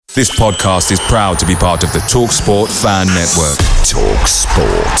This podcast is proud to be part of the TalkSport Fan Network.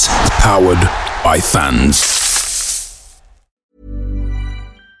 TalkSport. Powered by fans.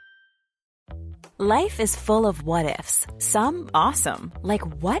 Life is full of what-ifs. Some awesome. Like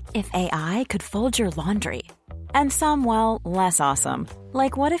what if AI could fold your laundry? And some, well, less awesome.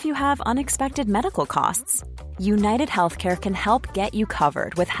 Like what if you have unexpected medical costs? United Healthcare can help get you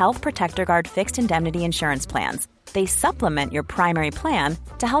covered with Health Protector Guard fixed indemnity insurance plans. They supplement your primary plan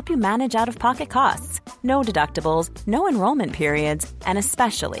to help you manage out-of-pocket costs. No deductibles, no enrollment periods, and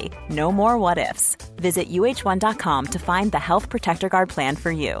especially no more what-ifs. Visit uh1.com to find the Health Protector Guard plan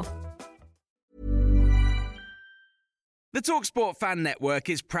for you. The TalkSport Fan Network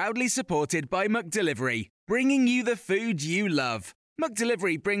is proudly supported by McDelivery, bringing you the food you love.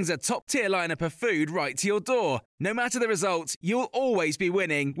 McDelivery brings a top-tier lineup of food right to your door. No matter the result, you'll always be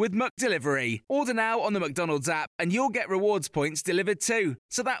winning with McDelivery. Order now on the McDonald's app and you'll get rewards points delivered too.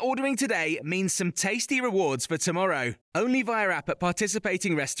 So that ordering today means some tasty rewards for tomorrow. Only via app at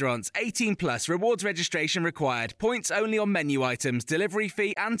participating restaurants. 18 plus. Rewards registration required. Points only on menu items. Delivery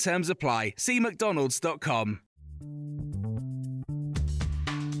fee and terms apply. See mcdonalds.com.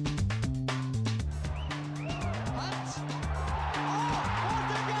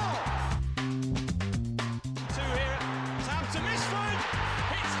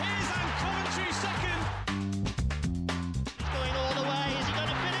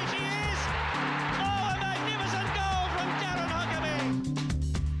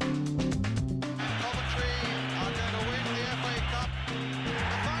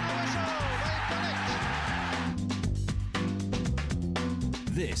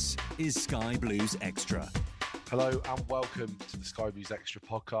 This is Sky Blues Extra. Hello and welcome to the Sky Blues Extra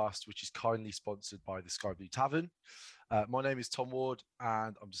podcast, which is kindly sponsored by the Sky Blue Tavern. My name is Tom Ward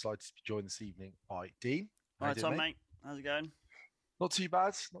and I'm delighted to be joined this evening by Dean. Hi Tom, mate. How's it going? Not too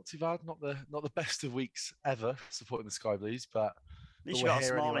bad. Not the best of weeks ever supporting the Sky Blues, but at least you got a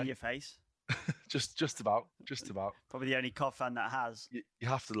smile anyway. on your face. just about. Probably the only Cov fan that has. You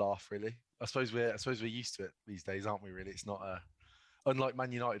have to laugh, really. I suppose we're used to it these days, aren't we? Really, it's not unlike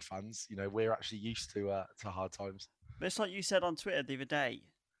Man United fans, you know, we're actually used to hard times. But it's like you said on Twitter the other day,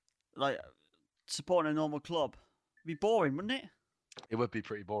 like supporting a normal club would be boring, wouldn't it? It would be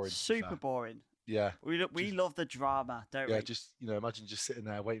pretty boring. Super boring. Yeah. We love the drama, don't we? Yeah, just, you know, imagine just sitting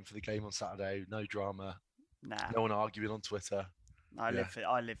there waiting for the game on Saturday, no drama. Nah. No one arguing on Twitter. I live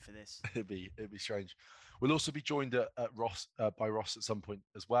for this. It'd be strange. We'll also be joined at Ross by Ross at some point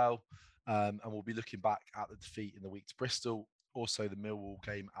as well. And we'll be looking back at the defeat in the week to Bristol. Also, the Millwall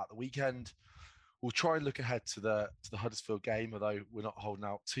game at the weekend. We'll try and look ahead to the Huddersfield game, although we're not holding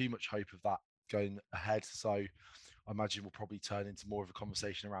out too much hope of that going ahead. So I imagine we'll probably turn into more of a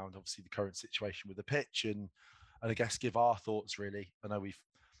conversation around, obviously, the current situation with the pitch and I guess give our thoughts, really. I know we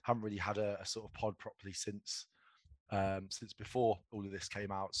haven't really had a sort of pod properly since before all of this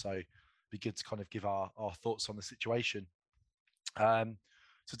came out. So it'd be good to kind of give our thoughts on the situation.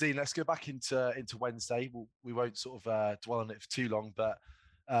 So Dean, let's go back into Wednesday. We won't sort of dwell on it for too long, but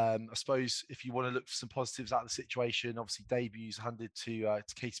I suppose if you want to look for some positives out of the situation, obviously debuts handed to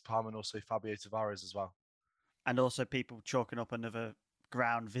Casey Palmer and also Fabio Tavares as well. And also people chalking up another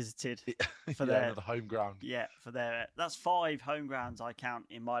ground visited for another home ground. Yeah, that's 5 home grounds I count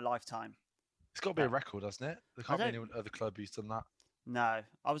in my lifetime. It's got to be a record, hasn't it? There can't be any other club who's done that. No,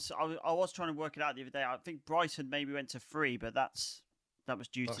 I was trying to work it out the other day. I think Brighton maybe went to 3, but that was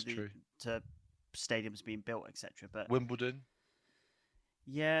due to stadiums being built, etc. But Wimbledon,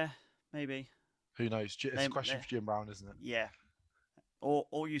 yeah, maybe. Who knows? It's a question for Jim Brown, isn't it? Yeah.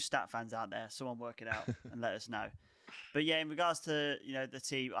 All you stat fans out there, someone work it out and let us know. But yeah, in regards to the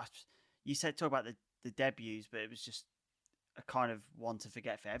team, you said talk about the debuts, but it was just a kind of one to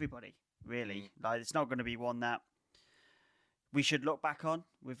forget for everybody, really. Like it's not going to be one that we should look back on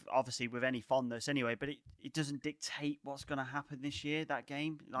with any fondness anyway, but it doesn't dictate what's going to happen this year, that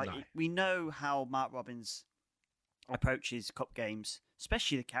game. We know how Mark Robins approaches cup games,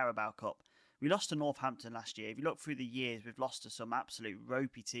 especially the Carabao Cup. We lost to Northampton last year. If you look through the years, we've lost to some absolute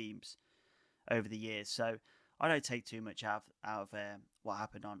ropey teams over the years. So I don't take too much out of what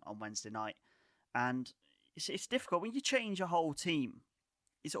happened on Wednesday night. And it's difficult. When you change a whole team,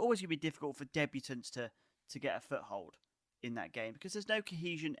 it's always going to be difficult for debutants to get a foothold in that game because there's no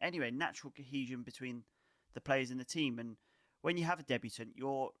cohesion anyway, natural cohesion between the players in the team. And when you have a debutant,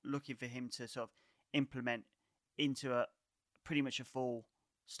 you're looking for him to sort of implement into a pretty much a full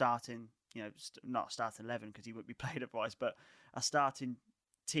starting, not starting 11 because he wouldn't be played otherwise, but a starting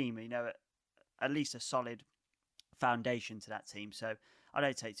team, at least a solid foundation to that team. So I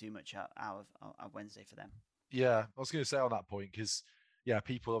don't take too much out of Wednesday for them. Yeah, I was going to say on that point because yeah,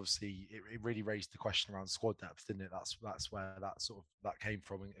 people obviously it really raised the question around squad depth, didn't it? That's where that came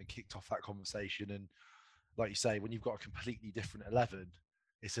from and kicked off that conversation. And like you say, when you've got a completely different 11,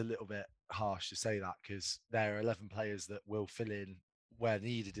 it's a little bit harsh to say that because there are 11 players that will fill in where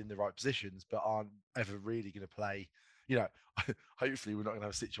needed in the right positions, but aren't ever really going to play. You know, hopefully we're not going to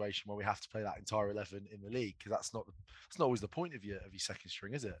have a situation where we have to play that entire 11 in the league because that's not always the point of your second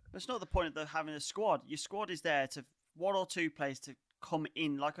string, is it? It's not the point of having a squad. Your squad is there to one or two players to come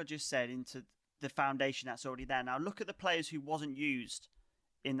in, like I just said, into the foundation that's already there. Now look at the players who wasn't used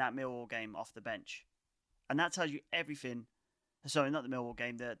in that Millwall game off the bench. And that tells you everything. Sorry, not the Millwall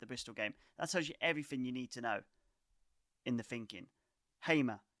game, the Bristol game. That tells you everything you need to know in the thinking.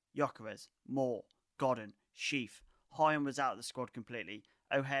 Hamer, Gyökeres, Moore, Godden, Sheaf. Hyam was out of the squad completely.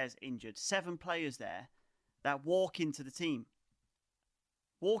 O'Hare's injured. 7 players there that walk into the team.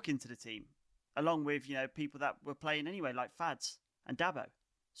 Along with, people that were playing anyway, like Fads and Dabo.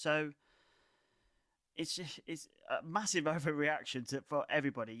 So it's a massive overreaction for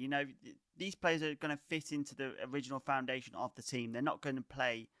everybody. These players are going to fit into the original foundation of the team. They're not going to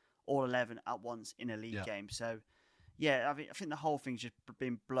play all 11 at once in a league game. So, yeah, I think the whole thing's just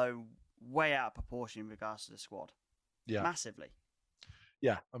been blown way out of proportion in regards to the squad. Yeah, massively.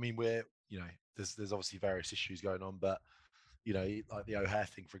 Yeah, I mean there's obviously various issues going on, but like the O'Hare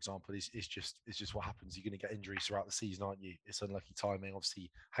thing, for example, is just what happens. You're going to get injuries throughout the season, aren't you? It's unlucky timing. Obviously,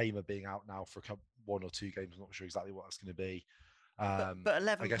 Hamer being out now for 1 or 2 games, I'm not sure exactly what that's going to be. But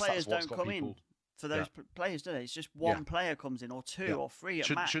 11 players don't come in for those players, do they? It's just one player comes in, or 2 or 3 at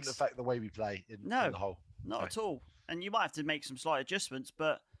max. Shouldn't affect the way we play in the whole. Not at all. And you might have to make some slight adjustments,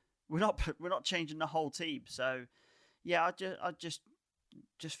 but we're not changing the whole team. So, yeah, I just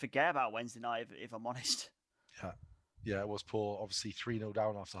forget about Wednesday night if I'm honest. Yeah, it was poor. Obviously, 3-0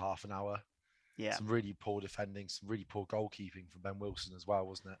 down after half an hour. Yeah. Some really poor defending, some really poor goalkeeping from Ben Wilson as well,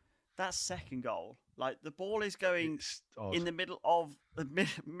 wasn't it? That second goal, like the ball is going in the middle of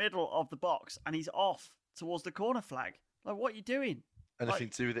the box, and he's off towards the corner flag. Like, what are you doing? Anything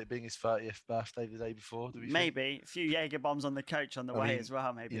to do with it being his 30th birthday the day before? Maybe a few Jaeger bombs on the coach on the way as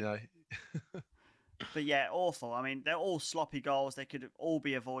well. Maybe. But yeah, awful. I mean, they're all sloppy goals. They could all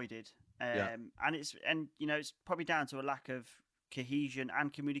be avoided. And it's probably down to a lack of cohesion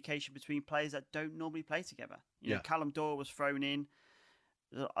and communication between players that don't normally play together. Callum Doyle was thrown in.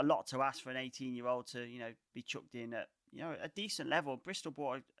 There's a lot to ask for an 18-year-old to be chucked in at a decent level. Bristol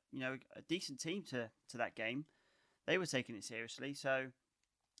brought a decent team to that game. They were taking it seriously. So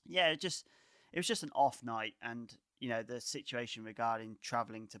yeah, it was just an off night, and the situation regarding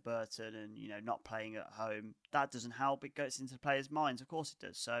travelling to Burton and not playing at home, that doesn't help. It goes into the players' minds, of course it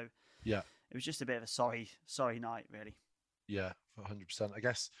does. So yeah, it was just a bit of a sorry night, really. Yeah, 100%. I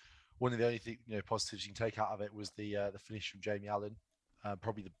guess one of the only positives you can take out of it was the finish from Jamie Allen.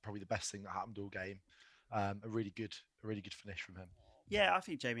 Probably the best thing that happened all game. A really good finish from him. Yeah, I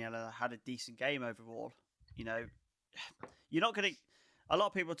think Jamie Allen had a decent game overall. You're not going to. A lot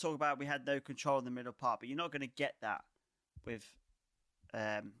of people talk about we had no control in the middle part, but you're not going to get that with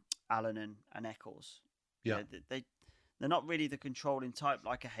Allen and Eccles. Yeah, they're not really the controlling type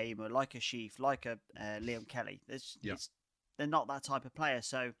like a Hamer, like a Sheaf, like a Liam Kelly. They're not that type of player.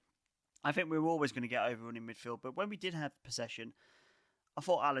 So I think we were always going to get overrun in midfield. But when we did have possession, I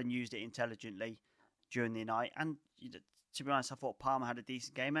thought Allen used it intelligently during the night. And to be honest, I thought Palmer had a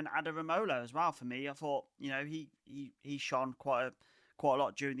decent game, and Adaramola as well. For me, I thought he shone quite a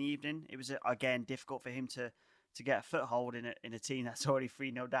lot during the evening. It was again difficult for him to get a foothold in a team that's already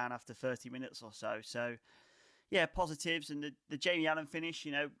 3-0 down after 30 minutes or so. So yeah, positives. And the Jamie Allen finish,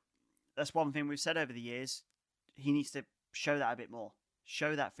 that's one thing we've said over the years. He needs to show that a bit more.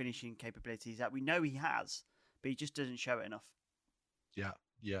 Show that finishing capabilities that we know he has, but he just doesn't show it enough.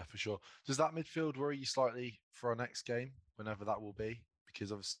 Yeah, for sure. Does that midfield worry you slightly for our next game, whenever that will be?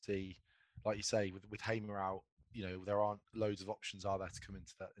 Because obviously, like you say, with Hamer out, there aren't loads of options are there to come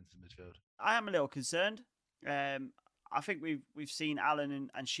into the midfield. I am a little concerned. I think we've seen Allen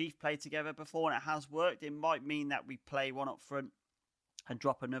and Sheaf play together before, and it has worked. It might mean that we play one up front and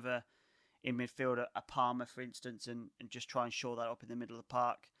drop another in midfield, a Palmer, for instance, and just try and shore that up in the middle of the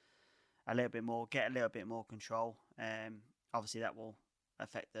park a little bit more, get a little bit more control. Obviously, that will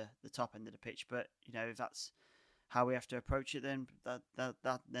affect the top end of the pitch, but if that's how we have to approach it, then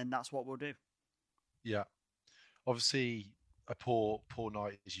that's what we'll do. Yeah, obviously a poor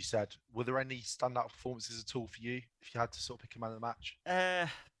night, as you said. Were there any standout performances at all for you if you had to sort of pick a man of the match?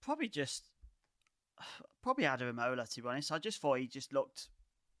 Probably Adaramola, to be honest. I just thought he just looked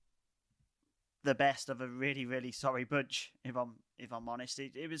the best of a really, really sorry bunch. If I'm honest,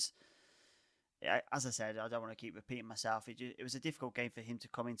 it was as I said, I don't want to keep repeating myself. It was a difficult game for him to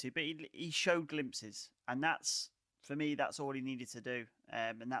come into, but he showed glimpses, and that's, for me, that's all he needed to do,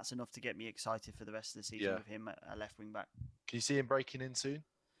 and that's enough to get me excited for the rest of the season with him at left wing back. Can you see him breaking in soon?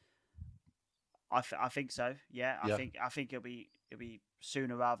 I think so. Yeah, I think it'll be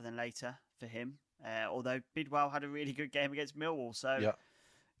sooner rather than later for him. Although Bidwell had a really good game against Millwall, so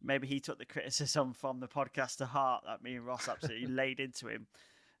maybe he took the criticism from the podcast to heart that me and Ross absolutely laid into him.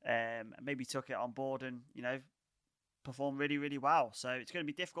 Maybe took it on board and, performed really, really well. So it's going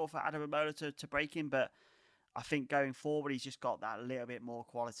to be difficult for Adam Ramola to break him, but I think going forward, he's just got that little bit more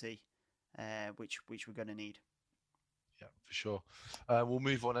quality, which we're going to need. Yeah, for sure. We'll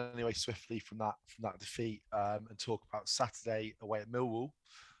move on anyway swiftly from that defeat and talk about Saturday away at Millwall.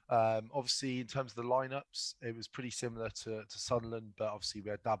 Obviously, in terms of the lineups, it was pretty similar to Sunderland, but obviously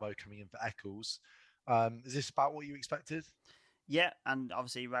we had Dabo coming in for Eccles. Is this about what you expected? Yeah, and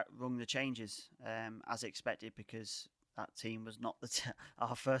obviously rung the changes as expected, because that team was not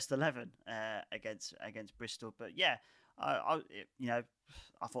our first 11 against Bristol. But yeah, I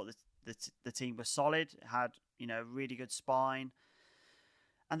thought the team was solid, had really good spine,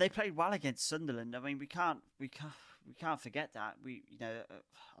 and they played well against Sunderland. I mean, we can't forget that.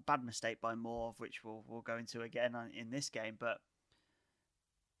 A bad mistake by Moore, of which we'll go into again in this game, but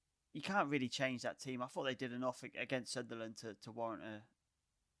you can't really change that team. I thought they did enough against Sunderland to warrant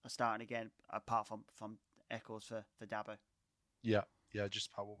a starting again, apart from Eccles for Dabo. Yeah,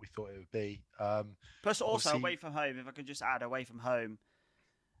 just about what we thought it would be. Plus, also away from home, if I could just add, away from home,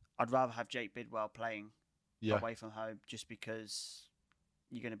 I'd rather have Jake Bidwell playing away from home, just because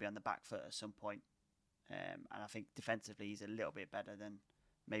you're going to be on the back foot at some point. And I think defensively he's a little bit better than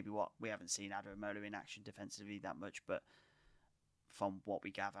maybe what we haven't seen Adam Ramola in action defensively that much, but from what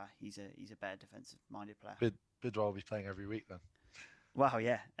we gather, he's a better defensive-minded player. Bidwell will be playing every week then. Wow,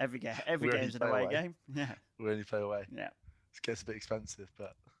 yeah, every game's an away game. Yeah, we only play away. Yeah, it gets a bit expensive,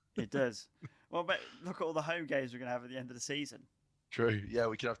 but it does. Well, but look at all the home games we're going to have at the end of the season. True. Yeah,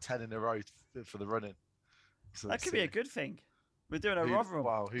 we could have 10 in a row for the running. So that could be a good thing. We're doing a Rotherham.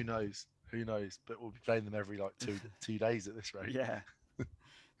 Wow, who knows? But we'll be playing them every two days at this rate. Yeah.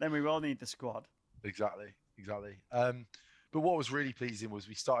 Then we will need the squad. Exactly. But what was really pleasing was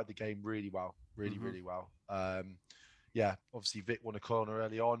we started the game really well, really well. Obviously Vic won a corner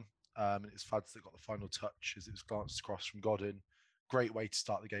early on, and it was Fads that got the final touch as it was glanced across from Godin. Great way to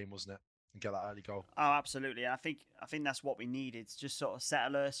start the game, wasn't it? And get that early goal. Oh, absolutely. I think that's what we needed. Just sort of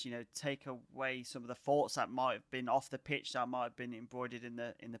settle us, take away some of the thoughts that might have been off the pitch, that might have been embroidered in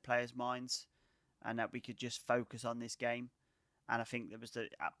the players' minds, and that we could just focus on this game. And I think there was a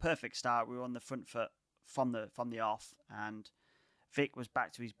perfect start. We were on the front foot from the off, and Vic was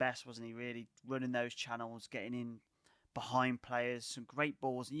back to his best, wasn't he? Really running those channels, getting in behind players, some great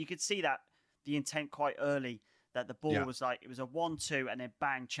balls, and you could see that the intent quite early, that the ball was like, it was a 1-2 and then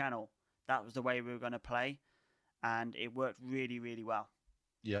bang, channel. That was the way we were going to play, and it worked really, really well.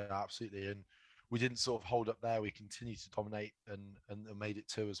 Yeah, absolutely. And we didn't sort of hold up there. We continued to dominate and made it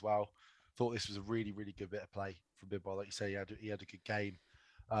 2 as well. Thought this was a really, really good bit of play from Bidwell. Like you say, he had a good game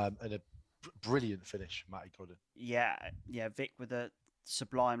and a brilliant finish, Matty Godin. Yeah, Vic with a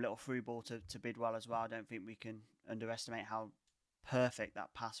sublime little through ball to Bidwell as well. I don't think we can underestimate how perfect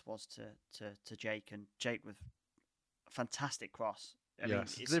that pass was to Jake, and Jake with a fantastic cross. I mean,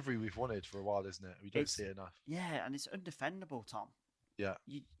 it's the delivery we've wanted for a while, isn't it? We don't see it enough. Yeah, and it's undefendable, Tom. Yeah,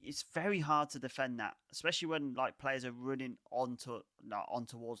 it's very hard to defend that, especially when players are running on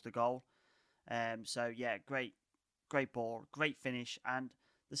towards the goal. So yeah, great ball, great finish, and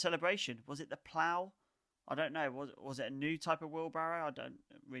the celebration. Was it the plough? I don't know. Was it a new type of wheelbarrow? I don't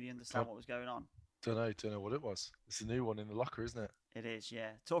really understand what was going on. Don't know what it was. It's a new one in the locker, isn't it? It is, yeah.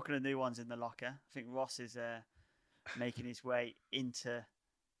 Talking of new ones in the locker, I think Ross is making his way into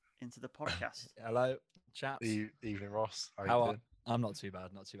the podcast. Hello, chaps. Evening, Ross. How you doing? I'm not too bad.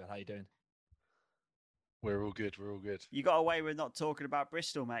 How you doing? We're all good. You got away with not talking about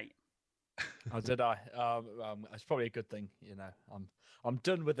Bristol, mate. Oh, did I? It's probably a good thing, I'm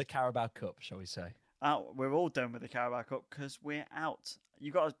done with the Carabao Cup, shall we say? We're all done with the Carabao Cup because we're out.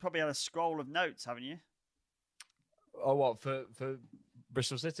 You probably had a scroll of notes, haven't you? Oh, what for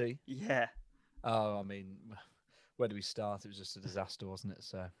Bristol City? Yeah. Oh, I mean, where do we start? It was just a disaster, wasn't it?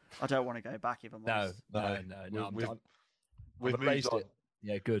 So I don't want to go back if I'm honest. No. We've moved on.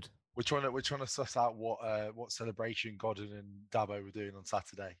 Yeah, good. We're trying to suss out what celebration Godin and Dabo were doing on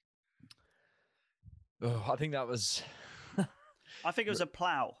Saturday. Oh, I think that was. I think it was a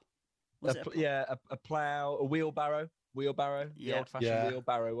plough. A plough, a wheelbarrow, the old-fashioned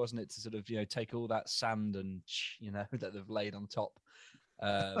wheelbarrow, wasn't it? To sort of take all that sand and that they've laid on top.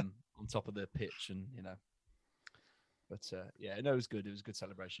 on top of the pitch, and But yeah, no, it was good. It was a good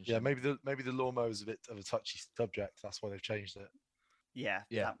celebration. Yeah, maybe the lawnmower is a bit of a touchy subject. That's why they've changed it. Yeah,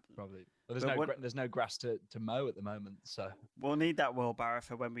 probably. But there's no grass to mow at the moment, so we'll need that wheelbarrow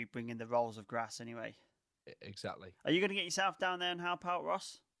for when we bring in the rolls of grass anyway. Exactly. Are you going to get yourself down there and help out,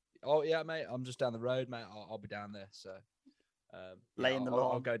 Ross? Oh yeah, mate. I'm just down the road, mate. I'll be down there. So lay in the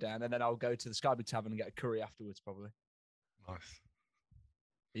lawn. I'll go down, and then I'll go to the Sky Blue Tavern and get a curry afterwards, probably. Nice.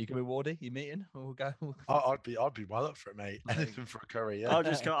 Are you going to be Wardy? You meeting? We'll go. I'd be well up for it, mate. Anything for a curry. Yeah. I'll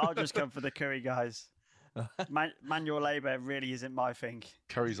just come for the curry, guys. Manual labour really isn't my thing.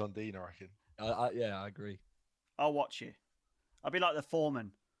 Curry's on Dean, I reckon. I agree. I'll watch you. I'll be like the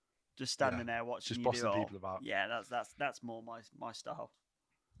foreman, just standing there watching. Just you bossing do it all. people about. Yeah, that's more my style.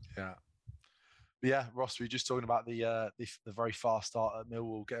 Yeah. But yeah, Ross, we were just talking about the very fast start at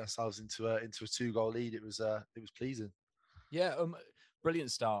Millwall, getting ourselves into a 2-goal lead. It was pleasing. Yeah,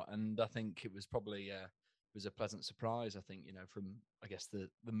 brilliant start, and I think it was probably it was a pleasant surprise. I think from I guess the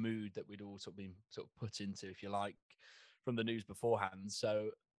mood that we'd all been put into, if you like, from the news beforehand. So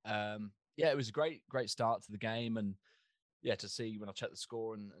it was a great start to the game, and to see when I checked the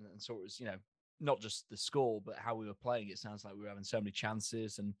score and saw it was not just the score but how we were playing. It sounds like we were having so many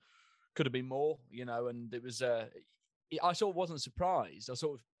chances and could have been more, and it was. I sort of wasn't surprised.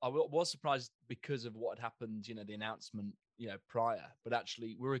 I was surprised because of what had happened, the announcement, prior. But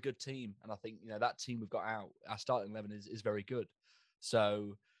actually, we're a good team, and I think that team we've got out, our starting 11 is very good.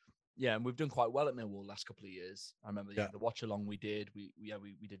 So, and we've done quite well at Millwall the last couple of years. I remember the watch along we did. We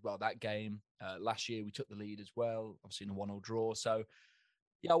did well that game. Last year we took the lead as well, obviously in a 1-1 draw. So,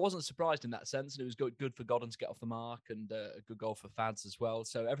 I wasn't surprised in that sense, and it was good for Godden to get off the mark, and a good goal for Fads as well.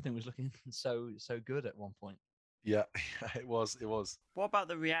 So everything was looking so good at one point. Yeah, it was. What about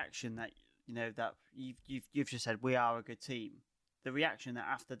the reaction that that you've just said we are a good team? The reaction that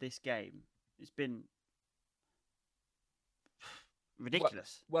after this game, it's been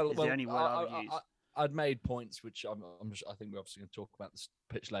ridiculous. Well, is the only word I would use. I'd made points, which I think we're obviously going to talk about this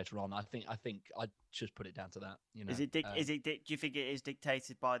pitch later on. I think I'd just put it down to that. Do you think it is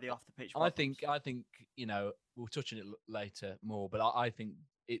dictated by the off the pitch? I think we'll touch on it later more, but I think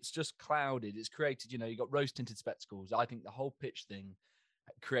it's just clouded. It's created. You got rose tinted spectacles. I think the whole pitch thing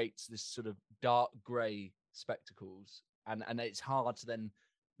creates this sort of dark grey spectacles, and it's hard to then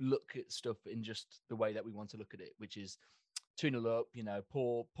look at stuff in just the way that we want to look at it, which is 2-0 up,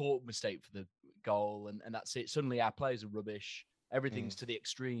 poor mistake for the goal, and that's it. Suddenly our players are rubbish. Everything's to the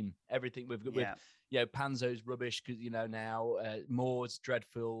extreme. Everything we've got, Panzo's rubbish because now Moore's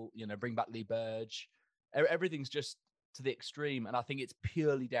dreadful. Bring back Lee Burge. Everything's just to the extreme, and I think it's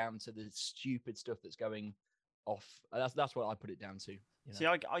purely down to the stupid stuff that's going off. That's what I put it down to. See,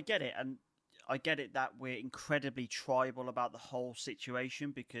 I get it, and I get it that we're incredibly tribal about the whole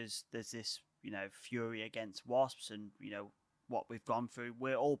situation because there's this fury against Wasps and what we've gone through.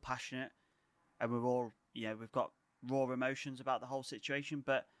 We're all passionate, and we're all we've got raw emotions about the whole situation.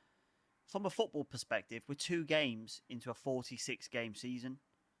 But from a football perspective, we're 2 games into a 46-game season.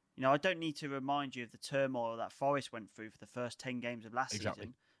 I don't need to remind you of the turmoil that Forest went through for the first 10 games of last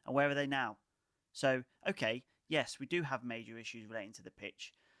season, and where are they now? So, okay, yes, we do have major issues relating to the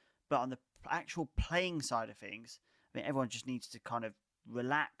pitch, but on the actual playing side of things, I mean, everyone just needs to kind of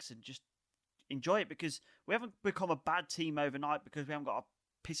relax and just enjoy it, because we haven't become a bad team overnight because we haven't got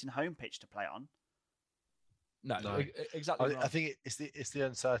a pissing home pitch to play on. No. Exactly. I think it's the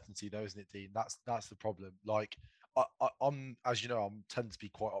uncertainty, though, isn't it, Dean? That's the problem. Like, I'm, as you know, I'm tend to be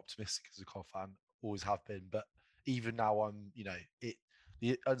quite optimistic as a COF fan, always have been. But even now,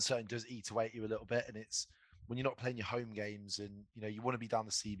 the uncertainty does eat away at you a little bit, and it's when you're not playing your home games, and you want to be down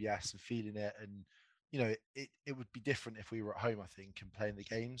the CBS and feeling it, and it would be different if we were at home, I think, and playing the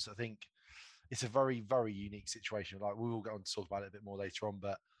games. I think it's a very, very unique situation. Like, we will get on to talk about it a bit more later on,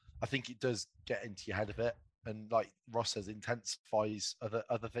 but I think it does get into your head a bit, and like Ross says, intensifies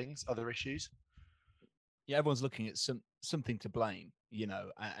other things, other issues. Yeah, everyone's looking at something to blame,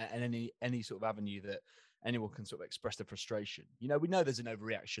 and any sort of avenue that anyone can sort of express their frustration. We know there's an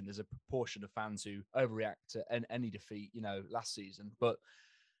overreaction. There's a proportion of fans who overreact to any defeat, last season. But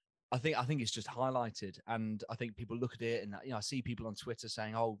I think it's just highlighted, and I think people look at it, and I see people on Twitter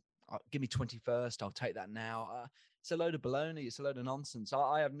saying, "Oh, give me 21st, I'll take that now." It's a load of baloney. It's a load of nonsense.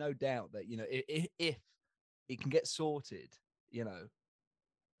 I have no doubt that if it can get sorted,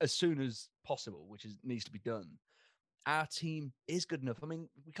 as soon as possible, which needs to be done, our team is good enough. I mean,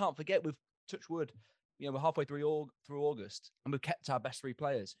 we can't forget, we've touched wood, we're halfway through August, and we've kept our best 3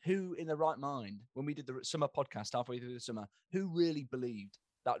 players. Who in their right mind, when we did the summer podcast halfway through the summer, who really believed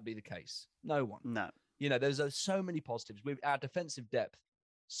that would be the case? No one. No. There's so many positives. Our defensive depth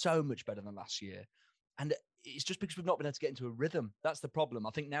so much better than last year. And it's just because we've not been able to get into a rhythm. That's the problem. I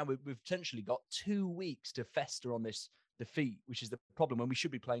think now we've potentially got 2 weeks to fester on this defeat, which is the problem when we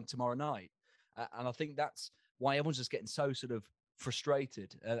should be playing tomorrow night. And I think that's why everyone's just getting so sort of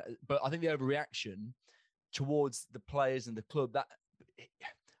frustrated. But I think the overreaction towards the players and the club, that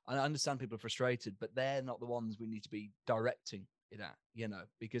I understand people are frustrated, but they're not the ones we need to be directing it at,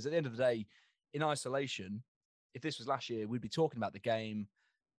 because at the end of the day, in isolation, if this was last year, we'd be talking about the game,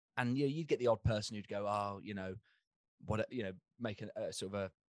 and you'd get the odd person who'd go, make a sort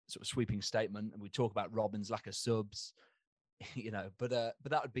of sweeping statement, and we'd talk about Robben's lack of subs, but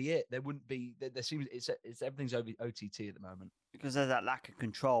that would be it. There wouldn't be. There seems it's everything's over OTT at the moment because there's that lack of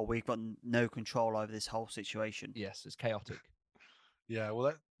control. We've got no control over this whole situation. Yes, it's chaotic. Yeah,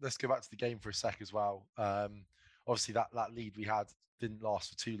 well, let's go back to the game for a sec as well. Obviously, that lead we had didn't last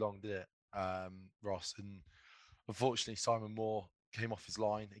for too long, did it, Ross? And unfortunately, Simon Moore came off his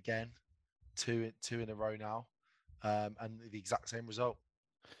line again, two in a row now, and the exact same result.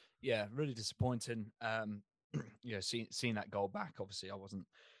 Yeah, really disappointing. Seeing that goal back. Obviously, I wasn't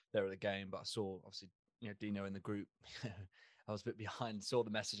there at the game, but I saw obviously Dino in the group. I was a bit behind, saw the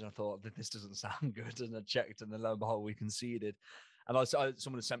message, and I thought this doesn't sound good. And I checked, and then lo and behold, we conceded. And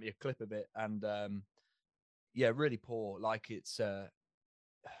someone had sent me a clip of it, and really poor. Like it's the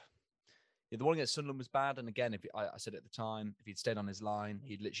one against Sunderland was bad. And again, if I said at the time, if he'd stayed on his line,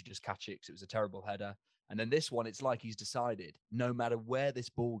 he'd literally just catch it because it was a terrible header. And then this one, it's like he's decided, no matter where this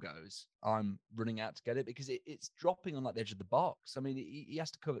ball goes, I'm running out to get it because it's dropping on like the edge of the box. I mean, he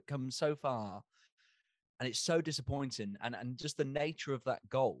has to come so far, and it's so disappointing. And just the nature of that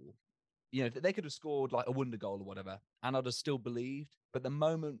goal, they could have scored like a wonder goal or whatever, and I'd have still believed. But the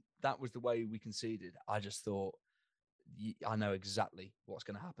moment that was the way we conceded, I just thought, I know exactly what's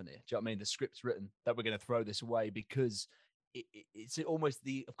going to happen here. Do you know what I mean? The script's written that we're going to throw this away because it's almost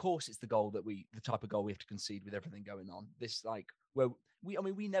of course, it's the type of goal we have to concede with everything going on. This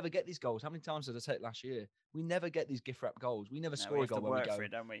we never get these goals. How many times did I say it last year? We never get these gift wrap goals. We never score a goal where we go.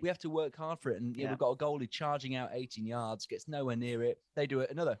 We have to work hard for it. And we've got a goalie charging out 18 yards, gets nowhere near it. They do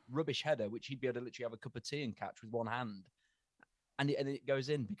another rubbish header, which he'd be able to literally have a cup of tea and catch with one hand. And it goes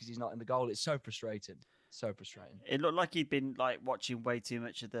in because he's not in the goal. It's so frustrating. So frustrating. It looked like he'd been like watching way too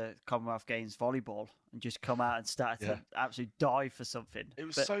much of the Commonwealth Games volleyball and just come out and started to absolutely dive for something. It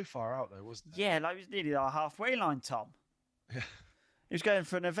was so far out though, wasn't it? Yeah, like it was nearly our halfway line, Tom. Yeah. He was going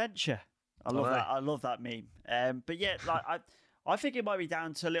for an adventure. I love that. I love that meme. But yeah, like I think it might be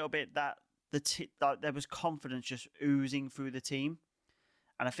down to a little bit that there was confidence just oozing through the team,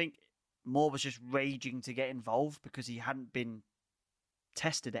 and I think Moore was just raging to get involved because he hadn't been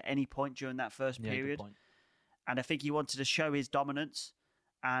tested at any point during that first period. And I think he wanted to show his dominance,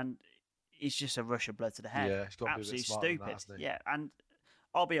 and it's just a rush of blood to the head. Yeah, it's got to be a bit smarter stupid. Than that, yeah, and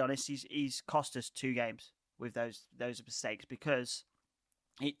I'll be honest, he's cost us 2 games with those mistakes because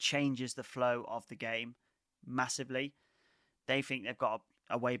it changes the flow of the game massively. They think they've got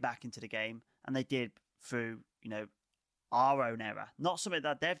a way back into the game, and they did through our own error, not something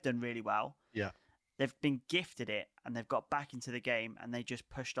that they've done really well. Yeah. They've been gifted it, and they've got back into the game, and they just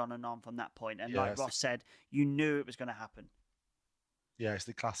pushed on and on from that point. And like Ross said, you knew it was going to happen. Yeah, it's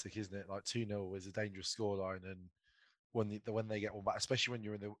the classic, isn't it? Like 2-0 is a dangerous scoreline, and when they get one back, especially when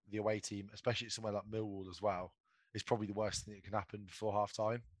you're in the away team, especially somewhere like Millwall as well, it's probably the worst thing that can happen before half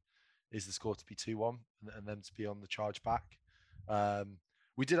time is the score to be 2-1 and them to be on the charge back.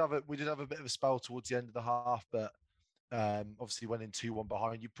 We did have a bit of a spell towards the end of the half, but obviously went in 2-1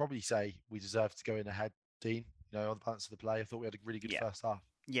 behind. You'd probably say we deserved to go in ahead, Dean, on the balance of the play. I thought we had a really good first half.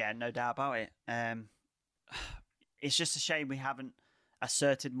 Yeah, no doubt about it. It's just a shame we haven't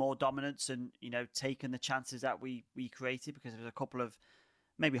asserted more dominance and, taken the chances that we created, because there was a couple of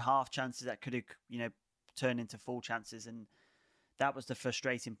maybe half chances that could have, turned into full chances. And that was the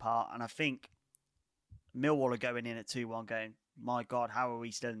frustrating part. And I think Millwall are going in at 2-1 going, my God, how are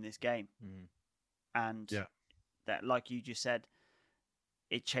we still in this game? Mm. And that, like you just said,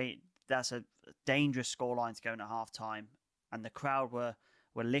 it changed. That's a dangerous scoreline to go in at half time, and the crowd were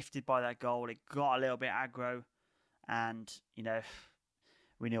lifted by that goal. It got a little bit aggro, and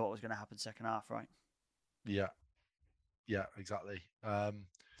we knew what was going to happen second half, right? Yeah, exactly.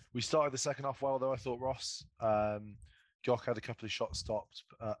 We started the second half well, though. I thought Ross Gok had a couple of shots stopped.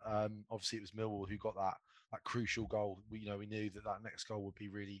 Obviously, it was Millwall who got that crucial goal. We knew that next goal would be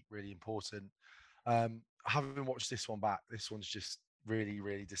really, really important. Having watched this one back, this one's just really,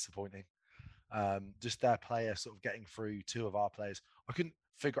 really disappointing. Just their player sort of getting through 2 of our players. I couldn't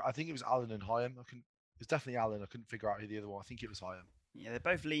figure. I think it was Allen and Hyam. It was definitely Allen. I couldn't figure out who the other one. I think it was Hyam. Yeah, they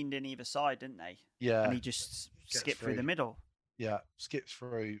both leaned in either side, didn't they? Yeah. And he just skipped through the middle. Yeah, skips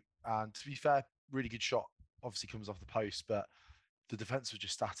through, and to be fair, really good shot. Obviously comes off the post, but the defense was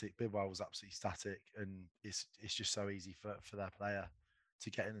just static. Bidwell was absolutely static, and it's just so easy for their player to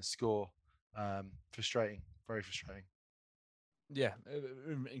get in and score. Frustrating, very frustrating. Yeah,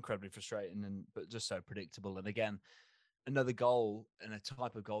 incredibly frustrating, but just so predictable. And again, another goal and a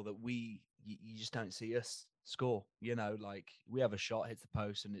type of goal that you just don't see us score. Like we have a shot, hits the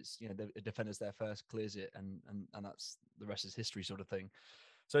post, and it's the defender's there first, clears it, and that's the rest is history, sort of thing.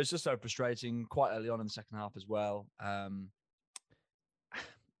 So it's just so frustrating. Quite early on in the second half as well. And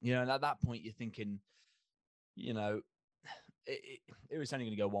at that point you're thinking, it was only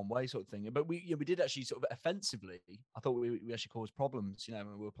going to go one way, sort of thing. But we did actually sort of offensively. I thought we actually caused problems,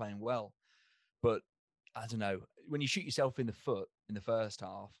 when we were playing well. But I don't know, when you shoot yourself in the foot in the first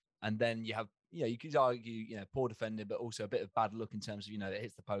half, and then you have, you could argue, poor defending, but also a bit of bad luck in terms of, it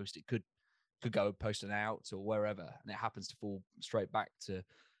hits the post. It could go post and out or wherever, and it happens to fall straight back to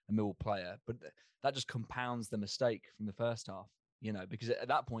a Millwall player. But that just compounds the mistake from the first half, because at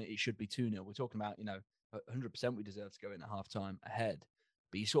that point it should be 2-0. We're talking about, 100% we deserve to go in at halftime ahead,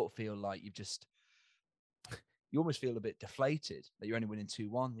 but you sort of feel like you almost feel a bit deflated that you're only winning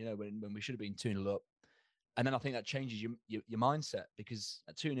 2-1, when we should have been 2-0 up. And then I think that changes your mindset, because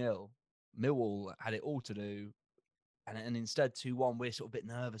at 2-0, Millwall had it all to do, and instead 2-1, we're sort of a bit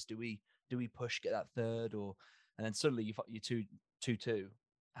nervous. Do we push, get that third, and then suddenly you 2-2,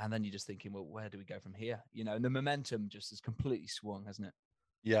 and then you're just thinking, well, where do we go from here? And the momentum just has completely swung, hasn't it?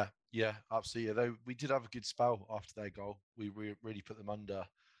 Yeah, absolutely. Though we did have a good spell after their goal, we really put them under.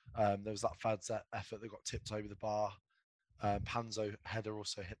 There was that Fads effort that got tipped over the bar. Panzo header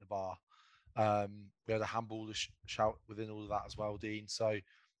also hit the bar. We had a handball shout within all of that as well, Dean. So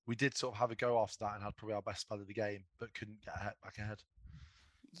we did sort of have a go after that and had probably our best spell of the game, but couldn't get back ahead.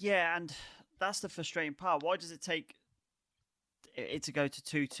 Yeah, and that's the frustrating part. Why does it take it to go to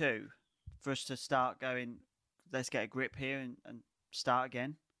 2-2 for us to start going, let's get a grip here and start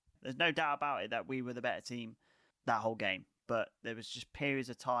again? There's no doubt about it that we were the better team that whole game, but there was just periods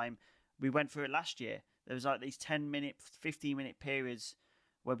of time. We went through it last year. There was like these 10-minute, 15-minute periods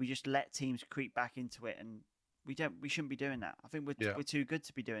where we just let teams creep back into it, and we shouldn't be doing that. I think we're too good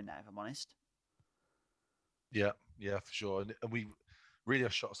to be doing that, if I'm honest. Yeah, for sure. And we really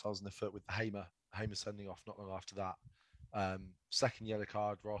shot ourselves in the foot with the Hamer sending off not long after that. Second yellow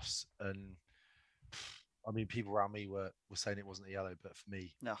card, Ross, and I mean, people around me were saying it wasn't a yellow, but for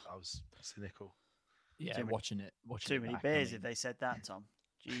me, I was cynical. Yeah, watching too many beers if they said that, Tom.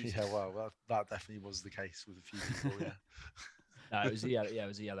 Jesus. Yeah, well, that definitely was the case with a few people. Yeah. No, it was a yellow. Yeah, it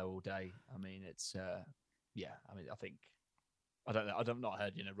was a yellow all day. I mean, it's I mean, I think I don't know. I've not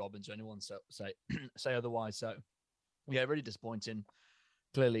heard Robbins or anyone say otherwise. So yeah, really disappointing.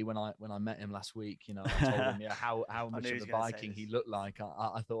 Clearly, when I met him last week, I told him how much of a Viking he looked like.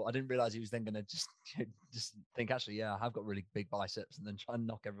 I thought, I didn't realize he was then going to just think, actually, I have got really big biceps, and then try and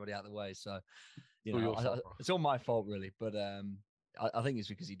knock everybody out of the way. So it's all my fault really, but I think it's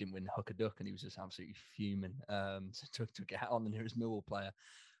because he didn't win Huck a Duck and he was just absolutely fuming to get on the nearest Millwall player.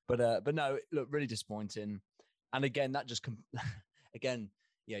 But no, look, really disappointing. And again, that just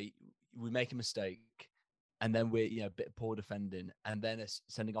we make a mistake. And then we're, a bit of poor defending, and then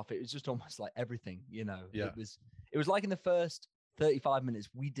sending off. It was just almost like everything, Yeah. It was like in the first 35 minutes,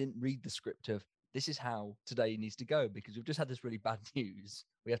 we didn't read the script of this is how today needs to go, because we've just had this really bad news.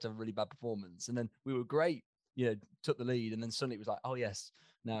 We have to have a really bad performance, and then we were great, took the lead, and then suddenly it was like, oh yes,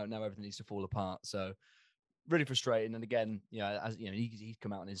 now everything needs to fall apart. So really frustrating. And again, as he's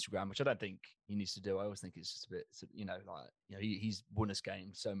come out on Instagram, which I don't think he needs to do. I always think it's just a bit, he's won us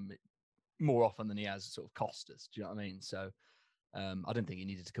games so more often than he has sort of cost us. Do you know what I mean? So I don't think he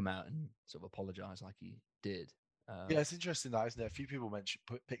needed to come out and sort of apologise like he did. Yeah, it's interesting that, isn't it? A few people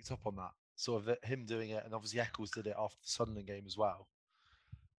picked up on that, sort of him doing it, and obviously Eccles did it after the Sunderland game as well.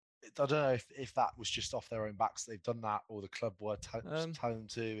 I don't know if that was just off their own backs they've done that, or the club were telling them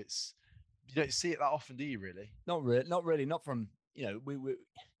to. It's, you don't see it that often, do you? Really? Not really. Not from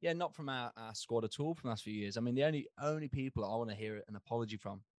not from our squad at all from the last few years. I mean, the only people I want to hear an apology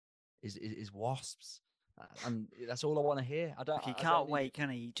from is Wasps, and that's all I want to hear. He can't wait,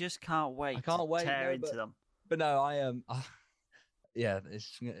 can he? He just can't wait. I can't wait to tear into them. But no,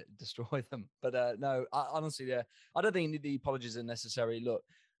 it's going to destroy them. But no, honestly, I don't think the apologies are necessary. Look,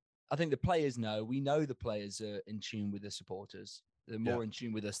 I think the players know. We know the players are in tune with the supporters. They're more in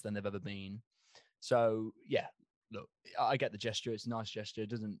tune with us than they've ever been. So yeah, look, I get the gesture. It's a nice gesture. It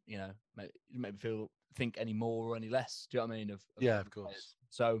doesn't, make me think any more or any less. Do you know what I mean? Of course. Players.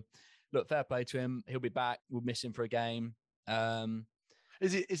 So look, fair play to him. He'll be back. We'll miss him for a game.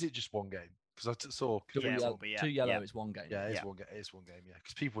 Is it just one game? Because I saw. Yeah, it will be, yeah. Two yellow Yeah. is one game. Yeah, it is Yeah. one game. It is one game. Yeah,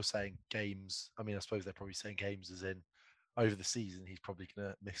 because people were saying games. I mean, I suppose they're probably saying games as in over the season. He's probably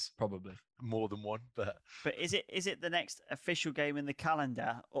gonna miss Probably. more than one. But But is it the next official game in the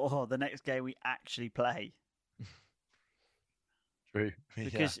calendar or the next game we actually play? true.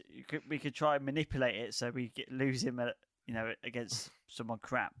 Because we could try and manipulate it so we lose him at, against someone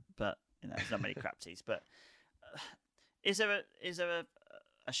crap. But there's not many crap teams. But is there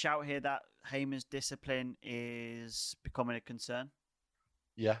a shout here that Hamer's discipline is becoming a concern?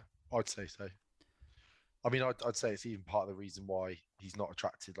 Yeah, I'd say so. I mean, I'd say it's even part of the reason why he's not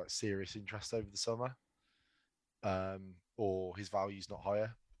attracted like serious interest over the summer, or his value's not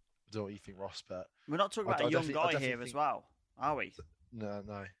higher. I don't know what you think, Ross, but We're not talking about I a young definitely guy here as well, are we?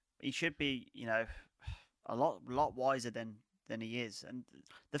 no. He should be, a lot wiser than he is. And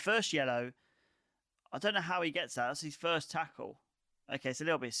the first yellow, I don't know how he gets that. That's his first tackle. Okay, it's a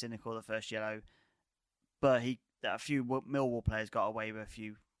little bit cynical, the first yellow, but a few Millwall players got away with a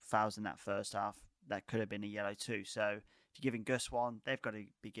few fouls in that first half. That could have been a yellow too. So if you're giving Gus one, they've got to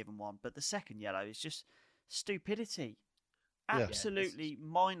be given one. But the second yellow is just stupidity. Yeah. Absolutely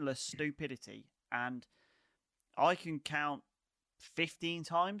mindless stupidity. And I can count 15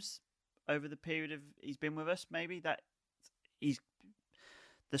 times over the period of he's been with us, maybe, that he's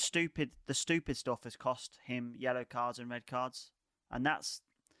the stupid stuff has cost him yellow cards and red cards. And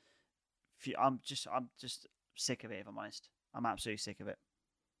I'm just sick of it, if I'm honest. I'm absolutely sick of it.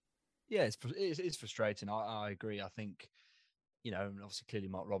 Yeah, it's frustrating. I agree. I think, obviously clearly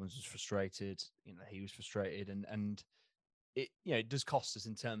Mark Robbins was frustrated. He was frustrated, and it it does cost us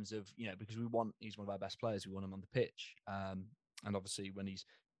in terms of because he's one of our best players. We want him on the pitch, and obviously when he's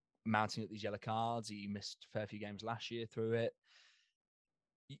mounting up these yellow cards, he missed a fair few games last year through it.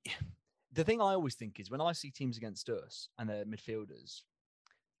 The thing I always think is when I see teams against us and they're midfielders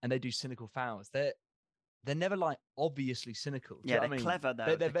and they do cynical fouls, they're never like obviously cynical. Do you know what I mean? Clever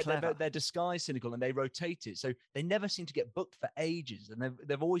though. They're clever. They're disguised cynical and they rotate it, so they never seem to get booked for ages, and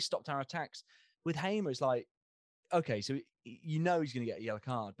they've always stopped our attacks. With Hamer, it's like, okay, so he's going to get a yellow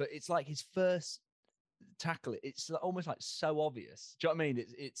card, but it's like his first tackle. It's almost like so obvious. Do you know what I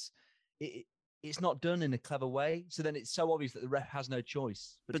mean? It's not done in a clever way, so then it's so obvious that the ref has no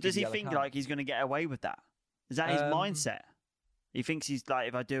choice. But does he think like he's going to get away with that? Is that his mindset? He thinks he's like,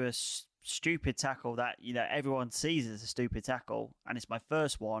 if I do a stupid tackle that everyone sees as a stupid tackle, and it's my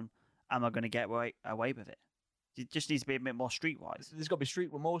first one, am I going to get away with it? It just needs to be a bit more streetwise. There's got to be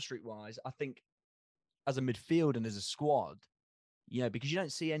more streetwise. I think as a midfield and as a squad, because you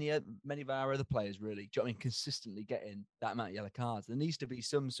don't see many of our other players really, do you know what I mean, consistently getting that amount of yellow cards. There needs to be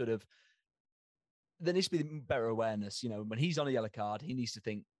better awareness. When he's on a yellow card, he needs to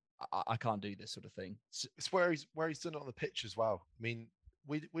think, I can't do this sort of thing. It's where he's done it on the pitch as well. I mean,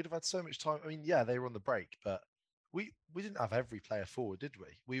 we'd have had so much time. I mean, yeah, they were on the break, but we didn't have every player forward, did we?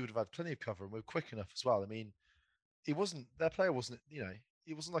 We would have had plenty of cover, and we were quick enough as well. I mean, their player wasn't,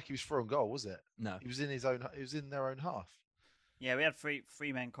 it wasn't like he was through on goal, was it? No, he was in his own. He was in their own half. Yeah, we had three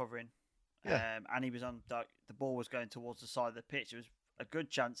men covering. Yeah, and he was on. The ball was going towards the side of the pitch. It was a good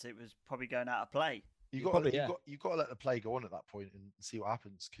chance it was probably going out of play. You've got to let the play go on at that point and see what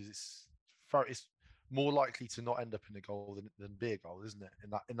happens, because it's more likely to not end up in a goal than be a goal, isn't it?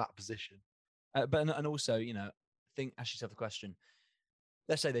 In that position. But also, ask yourself the question.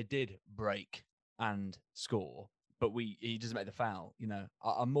 Let's say they did break and score, but he doesn't make the foul.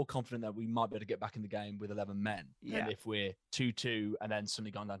 I'm more confident that we might be able to get back in the game with 11 men than if we're 2-2 and then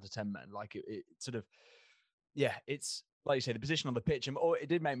suddenly gone down to 10 men. Like it sort of, it's like you say, the position on the pitch. And it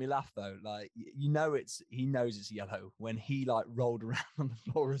did make me laugh though. Like he knows it's yellow when he like rolled around on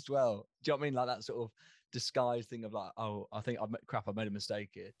the floor as well. Do you know what I mean? Like that sort of disguised thing of like, oh, I think I've made a mistake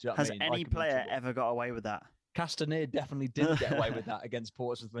here. Do you know what I mean? Has any player ever got away with that? Castaneer definitely didn't get away with that against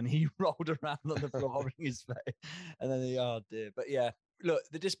Portsmouth when he rolled around on the floor in his face. And then oh dear. But yeah, look,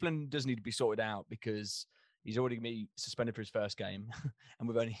 the discipline does need to be sorted out because he's already going to be suspended for his first game, and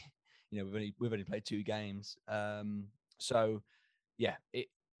we've only played 2 games. So yeah, it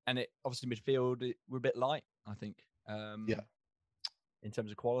obviously midfield we're a bit light, I think. In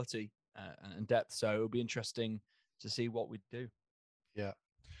terms of quality and depth. So it'll be interesting to see what we do. Yeah.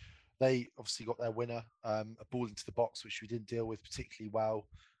 They obviously got their winner, a ball into the box, which we didn't deal with particularly well.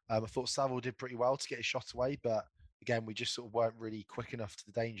 I thought Saville did pretty well to get his shot away, but again, we just sort of weren't really quick enough to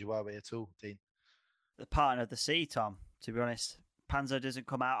the danger, were we, at all, Dean? The pattern of the sea, Tom, to be honest. Panzo doesn't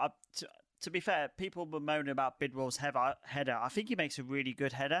come out. To be fair, people were moaning about Bidwell's header. I think he makes a really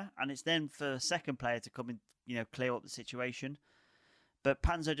good header, and it's then for the second player to come and clear up the situation. But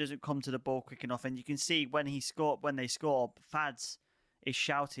Panzo doesn't come to the ball quick enough, and you can see when they score, Fads is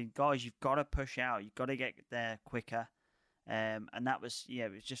shouting, guys, you've got to push out. You've got to get there quicker. And that was,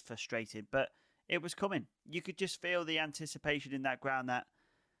 it was just frustrating. But it was coming. You could just feel the anticipation in that ground that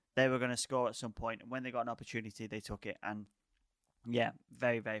they were going to score at some point. And when they got an opportunity, they took it. And yeah,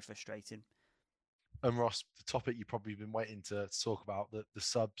 very, very frustrating. And Ross, the topic you've probably been waiting to talk about, the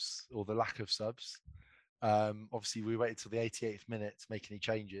subs or the lack of subs. Obviously, we waited till the 88th minute to make any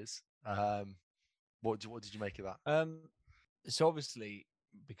changes. What did you make of that? So obviously,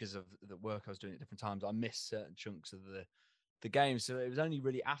 because of the work I was doing at different times, I missed certain chunks of the game. So it was only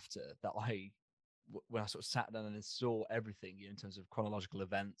really after that when I sort of sat down and saw everything in terms of chronological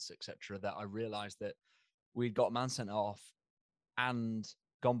events, etc., that I realised that we'd got a man sent off and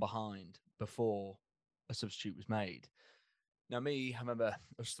gone behind before a substitute was made. Now, I remember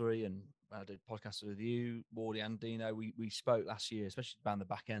us three, and I did podcasts with you, Wardy and Dino. We spoke last year, especially around the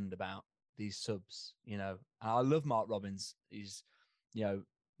back end, about these subs, and I love Mark Robins. He's, the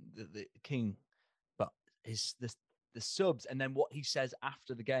king, but the subs and then what he says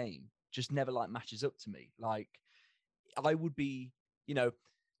after the game just never matches up to me. Like, I would be,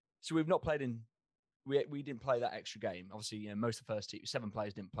 so we've not played we didn't play that extra game. Obviously, most of the first 7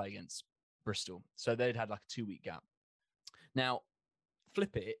 players didn't play against Bristol. So they'd had a 2-week gap. Now,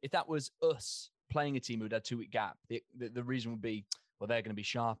 flip it. If that was us playing a team who had a 2-week gap, the reason would be, well, they're going to be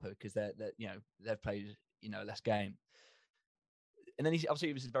sharper because they've played, less game. And then obviously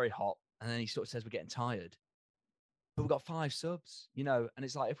it was very hot. And then he sort of says, we're getting tired. But we've got 5 subs, and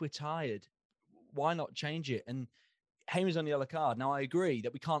it's like, if we're tired, why not change it? And Hamer's on the yellow card. Now, I agree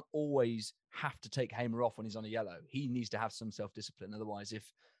that we can't always have to take Hamer off when he's on a yellow. He needs to have some self-discipline. Otherwise,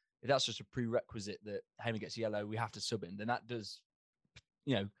 if that's just a prerequisite that Hamer gets yellow, we have to sub him, then that does,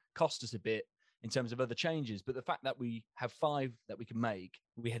 cost us a bit in terms of other changes. But the fact that we have 5 that we can make,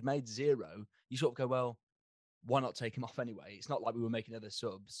 we had made 0, you sort of go, well, why not take him off anyway? It's not like we were making other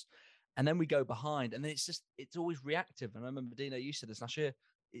subs. And then we go behind, and then it's always reactive. And I remember, Dino, you said this last year,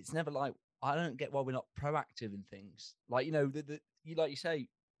 it's never like, I don't get why we're not proactive in things. Like, like you say,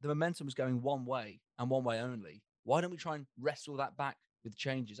 the momentum was going one way and one way only. Why don't we try and wrestle that back with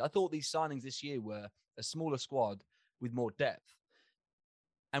changes? I thought these signings this year were a smaller squad with more depth.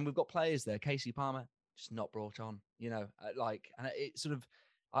 And we've got players there, Casey Palmer, just not brought on, and it sort of,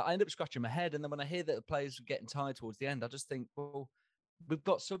 I end up scratching my head. And then when I hear that the players are getting tired towards the end, I just think, well, we've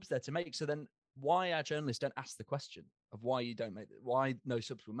got subs there to make. So then why our journalists don't ask the question of why why no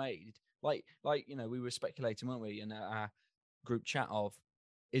subs were made? Like, we were speculating, weren't we, in our group chat of,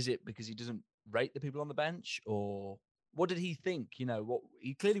 is it because he doesn't rate the people on the bench, or what did he think? What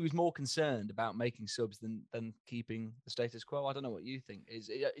he clearly was more concerned about making subs than keeping the status quo. I don't know what you think.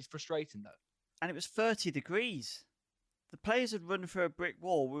 It's frustrating though. And it was 30 degrees. The players had run through a brick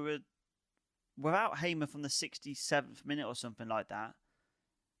wall. We were without Hamer from the 67th minute or something like that.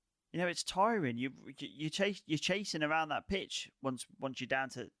 It's tiring. You're chasing around that pitch once you're down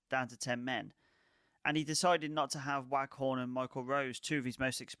to 10 men, and he decided not to have Waghorn and Michael Rose, 2 of his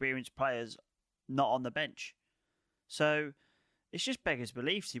most experienced players, not on the bench. So it's just beggars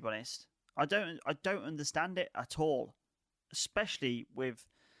belief, to be honest. I don't understand it at all, especially with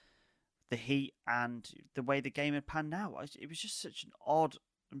the heat and the way the game had panned out. It was just such an odd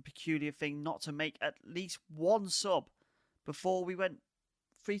and peculiar thing not to make at least 1 sub before we went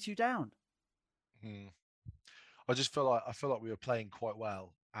 3-2 down. I feel like we were playing quite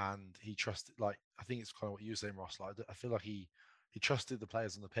well, and he trusted. I think it's kind of what you were saying, Ross. I feel like he trusted the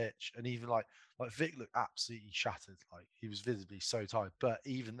players on the pitch, and even like Vic looked absolutely shattered. He was visibly so tired, but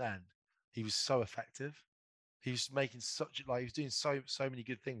even then, he was so effective. He was making he was doing so many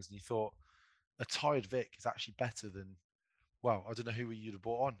good things, and you thought a tired Vic is actually better than. Well, I don't know who you'd have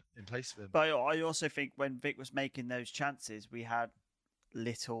brought on in place of him. But I also think when Vic was making those chances, we had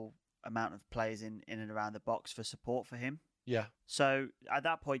little amount of players in and around the box for support for him. Yeah. So at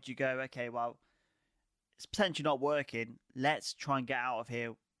that point you go, okay, well, it's potentially not working. Let's try and get out of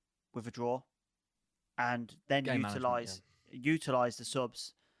here with a draw, and then utilize the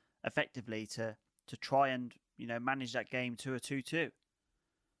subs effectively to try and manage that game to a 2-2.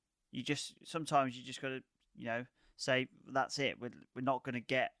 Sometimes you just got to say that's it. We're not going to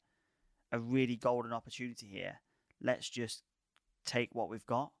get a really golden opportunity here. Let's just take what we've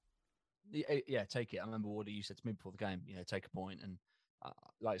got. Yeah, take it. I remember what you said to me before the game. Take a point, and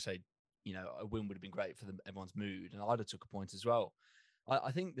like I say, a win would have been great for everyone's mood, and I'd have took a point as well.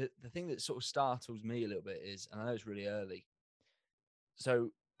 I think that the thing that sort of startles me a little bit is, and I know it's really early. So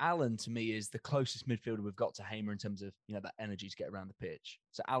Alan to me is the closest midfielder we've got to Hamer in terms of that energy to get around the pitch.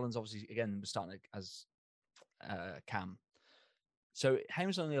 So Alan's obviously again starting as Cam. So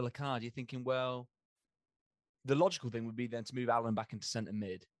Hamer's on the yellow card. You're thinking, well, the logical thing would be then to move Allen back into centre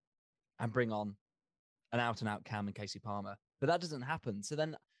mid and bring on an out-and-out Cam and Casey Palmer. But that doesn't happen. So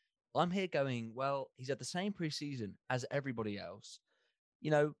then I'm here going, well, he's had the same preseason as everybody else.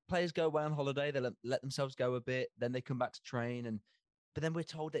 Players go away on holiday, they let themselves go a bit, then they come back to train, but then we're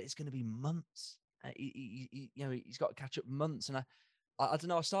told that it's going to be months. He's got to catch up months, and I don't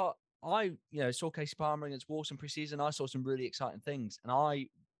know. I saw Casey Palmer against Walsall preseason. I saw some really exciting things, and I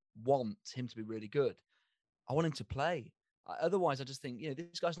want him to be really good. I want him to play. Otherwise, I just think,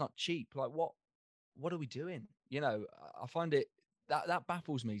 this guy's not cheap. Like, what are we doing? I find it that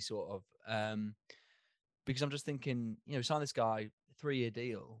baffles me sort of, because I'm just thinking, sign this guy, 3-year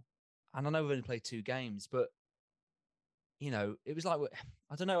deal, and I know we've only played 2 games, but it was like,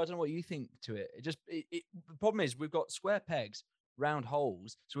 I don't know what you think to it. The problem is we've got square pegs, round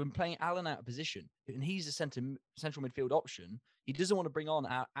holes. So we're playing Allen out of position, and he's a central midfield option. He doesn't want to bring on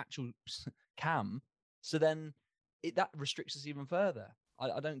our actual Cam, so then that restricts us even further.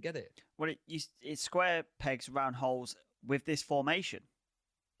 I don't get it. Well, it's square pegs, round holes with this formation.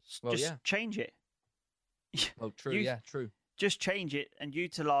 Change it. Well, true. True. Just change it and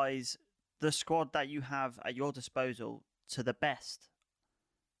utilize the squad that you have at your disposal to the best.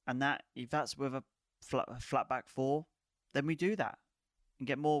 And that, if that's with a flat back 4, then we do that and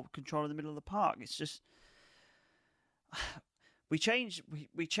get more control in the middle of the park. It's just we changed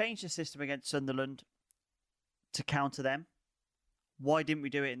the system against Sunderland to counter them. Why didn't we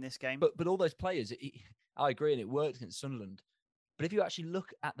do it in this game? But all those players, I agree, and it worked against Sunderland. But if you actually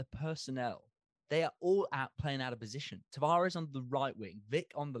look at the personnel, they are all playing out of position. Tavares on the right wing,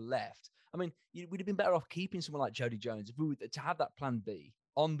 Vic on the left. I mean, we'd have been better off keeping someone like Jody Jones if we were to have that plan B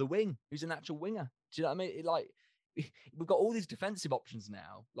on the wing, who's an actual winger. Do you know what I mean? We've got all these defensive options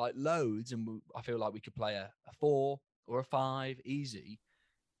now, like loads, and I feel like we could play a 4 or a 5 easy.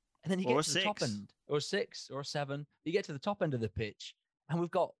 And then you get to the top end, or a 6 or a 7. You get to the top end of the pitch, and we've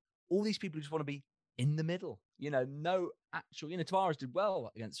got all these people who just want to be in the middle. No actual. Tavares did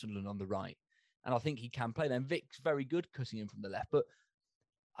well against Sunderland on the right, and I think he can play. Then Vic's very good cutting in from the left, but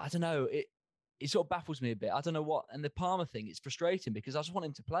I don't know. It sort of baffles me a bit. I don't know what. And the Palmer thing, it's frustrating because I just want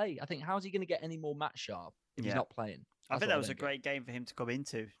him to play. I think, how's he going to get any more match sharp if he's not playing? I think that was a great game for him to come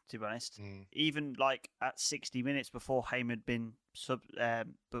into, to be honest. Even like at 60 minutes before Hamer had been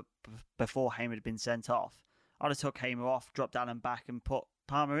before Hamer had been sent off, I'd have took Hamer off, dropped Allen back, and put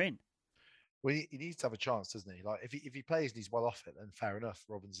Palmer in. Well, he needs to have a chance, doesn't he? Like if he plays and he's well off it, then fair enough.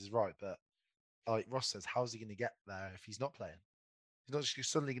 Robbins is right, but like Ross says, how's he going to get there if he's not playing? He's not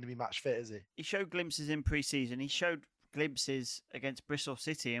just suddenly going to be match fit, is he? He showed glimpses in pre-season. He showed glimpses against Bristol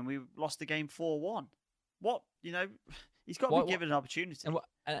City, and we lost the game 4-1. What, he's got to be given an opportunity. And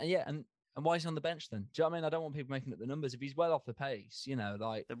why is he on the bench then? Do you know what I mean? I don't want people making up the numbers. If he's well off the pace, then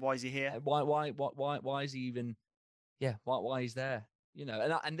why is he here? Why is he even? Yeah, why he's there?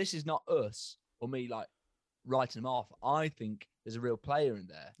 And this is not us or me writing him off. I think there's a real player in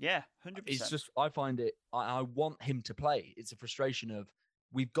there. Yeah, 100%. It's just I find it. I want him to play. It's a frustration of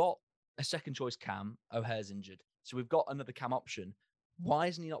we've got a second choice Cam. O'Hare's injured, so we've got another Cam option. Why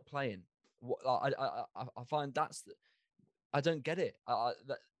isn't he not playing? I find I don't get it. Like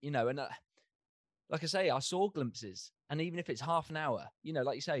I say, I saw glimpses, and even if it's half an hour,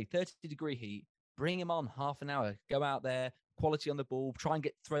 like you say, 30-degree heat, bring him on half an hour, go out there, quality on the ball, try and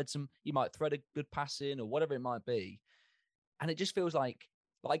you might thread a good pass in or whatever it might be. And it just feels like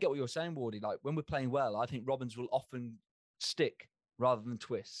I get what you're saying, Wardy. Like when we're playing well, I think Robbins will often stick rather than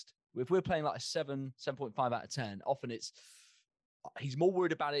twist. If we're playing like a 7.5 out of 10, often he's more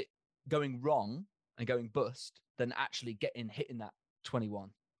worried about it going wrong and going bust than actually hitting that 21,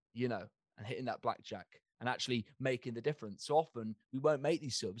 and hitting that blackjack and actually making the difference. So often we won't make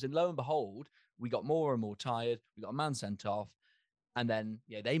these subs, and lo and behold, we got more and more tired. We got a man sent off, and then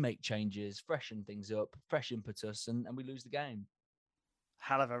they make changes, freshen things up, fresh impetus, and we lose the game.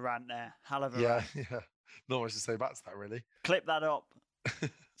 Hell of a rant there. Hell of a rant. Yeah. Not much to say back to that, really. Clip that up.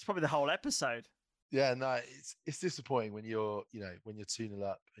 It's probably the whole episode. Yeah, no, it's disappointing when you're 2-0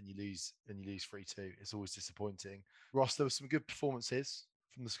 up and you lose 3-2. It's always disappointing. Ross, there were some good performances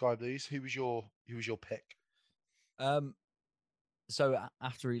from the Sky Blues. Who was your pick? So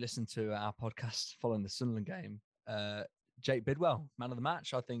after he listened to our podcast following the Sunderland game, Jake Bidwell, man of the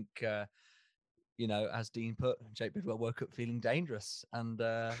match. I think as Dean put, Jake Bidwell woke up feeling dangerous, and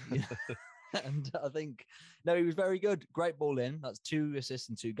and I think, he was very good. Great ball in. That's 2 assists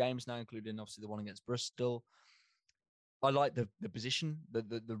in 2 games now, including obviously the one against Bristol. I like the position,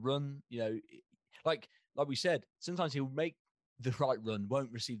 the run. Like we said, sometimes he'll make the right run,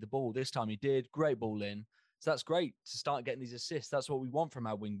 won't receive the ball. This time he did. Great ball in. So that's great to start getting these assists. That's what we want from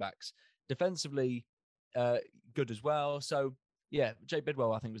our wing backs. Defensively, good as well. So yeah, Jake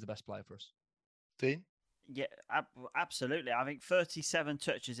Bidwell I think was the best player for us. Dean? Yeah, absolutely. I think 37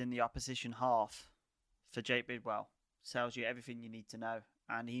 touches in the opposition half for Jake Bidwell tells you everything you need to know,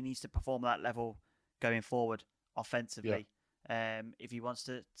 and he needs to perform at that level going forward offensively. If he wants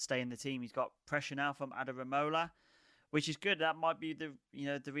to stay in the team, he's got pressure now from Adaramola, which is good. That might be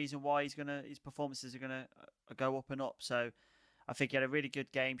the reason why his performances are gonna go up and up. So I think he had a really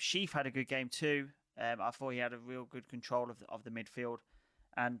good game. Sheaf had a good game too. I thought he had a real good control of the midfield,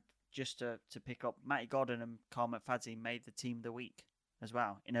 and just to pick up, Matty Godden and Carl McFadzean made the team of the week as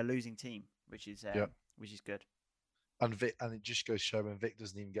well in a losing team, which is good. And Vic, and it just goes to show when Vic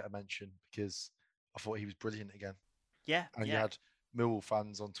doesn't even get a mention, because I thought he was brilliant again. Yeah. And you had Millwall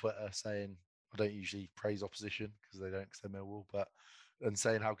fans on Twitter saying, I don't usually praise opposition because they don't, because they're Millwall, and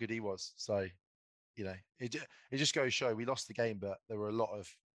saying how good he was. So, it just goes to show we lost the game, but there were a lot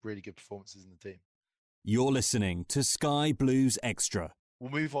of really good performances in the team. You're listening to Sky Blues Extra. We'll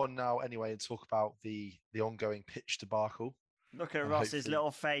move on now anyway and talk about the ongoing pitch debacle. Look at Ross's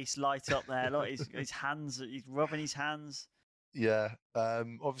little face light up there. Look, his hands, he's rubbing his hands. Yeah.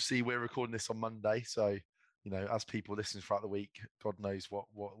 Obviously, we're recording this on Monday, so as people listen throughout the week, God knows what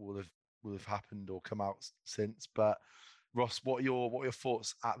will have happened or come out since. But Ross, what are your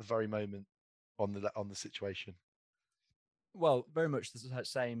thoughts at the very moment on the situation? Well, very much the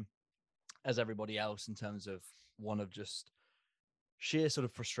same as everybody else in terms of one of just sheer sort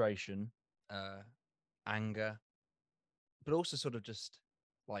of frustration, anger, but also sort of just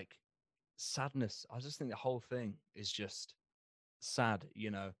like sadness. I just think the whole thing is just sad,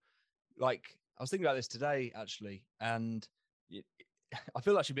 Like, I was thinking about this today, actually, and I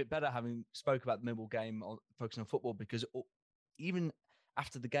feel actually a bit better having spoke about the Millwall game, focusing on football, because even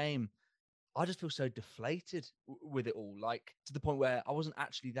after the game, I just feel so deflated with it all, like to the point where I wasn't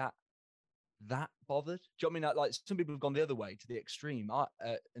actually that bothered. Do you know what I mean? Like some people have gone the other way to the extreme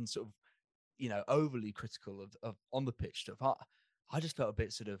and sort of, overly critical of on the pitch stuff. I just felt a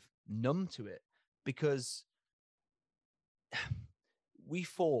bit sort of numb to it, because we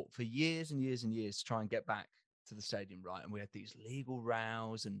fought for years and years and years to try and get back to the stadium, right? And we had these legal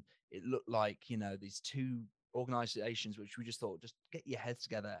rows, and it looked like, these two organizations, which we just thought, just get your heads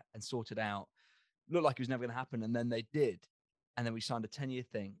together and sort it out. Looked like it was never going to happen. And then they did. And then we signed a 10-year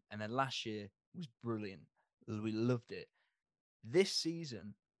thing. And then last year was brilliant. We loved it. This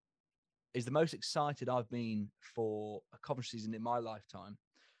season is the most excited I've been for a Coventry season in my lifetime.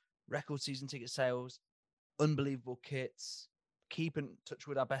 Record season ticket sales, unbelievable kits, keeping in touch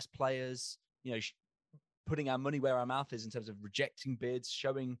with our best players, putting our money where our mouth is in terms of rejecting bids,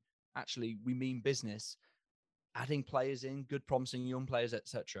 showing actually we mean business, adding players in, good promising young players,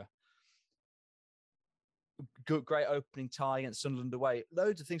 etc. Good, great opening tie against Sunderland away.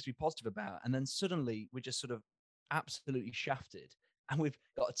 Loads of things to be positive about. And then suddenly we're just sort of absolutely shafted. And we've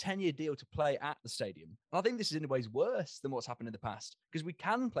got a 10-year deal to play at the stadium. And I think this is in ways worse than what's happened in the past, because we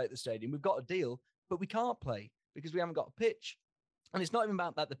can play at the stadium. We've got a deal, but we can't play because we haven't got a pitch. And it's not even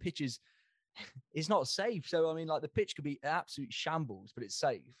about that the pitch is not safe. So, I mean, like the pitch could be absolute shambles, but it's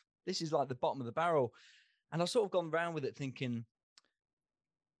safe. This is like the bottom of the barrel. And I've sort of gone around with it thinking,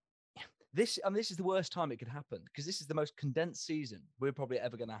 this is the worst time it could happen, because this is the most condensed season we're probably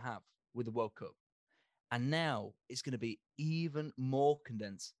ever going to have with the World Cup. And now it's going to be even more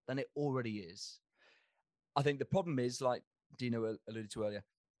condensed than it already is. I think the problem is, like Dino alluded to earlier,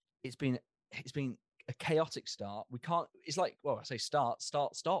 it's been a chaotic start. We can't, it's like, well, I say start,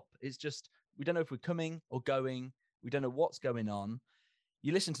 stop. It's just, we don't know if we're coming or going. We don't know what's going on.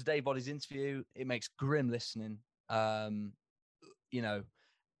 You listen to Dave Boddy's interview, it makes grim listening. There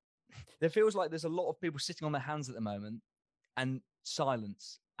feels like there's a lot of people sitting on their hands at the moment and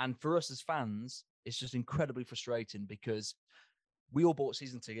silence. And for us as fans, it's just incredibly frustrating, because we all bought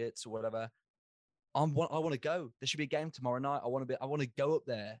season tickets or whatever. I want to go. There should be a game tomorrow night. I want to go up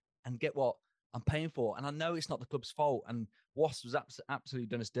there and get what I'm paying for. And I know it's not the club's fault. And Wasps was absolutely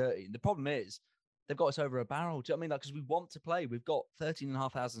done us dirty. And the problem is they've got us over a barrel. Do you know what I mean? Like, because we want to play. We've got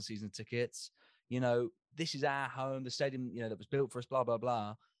 13,500 season tickets. This is our home, the stadium, that was built for us, blah, blah,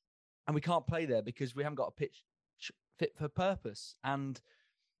 blah. And we can't play there because we haven't got a pitch fit for purpose. And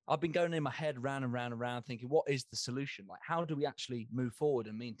I've been going in my head round and round and round thinking, what is the solution? Like, how do we actually move forward?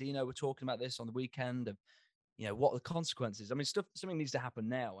 And me and Dino were talking about this on the weekend of, what are the consequences? I mean, something needs to happen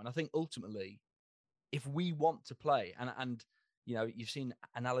now. And I think ultimately, if we want to play, and you've seen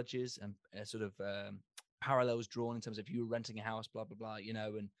analogies and sort of parallels drawn in terms of you were renting a house, blah, blah, blah,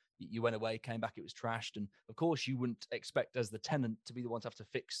 and you went away, came back, it was trashed. And of course, you wouldn't expect as the tenant to be the one to have to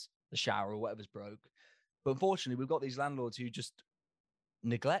fix the shower or whatever's broke. But unfortunately, we've got these landlords who just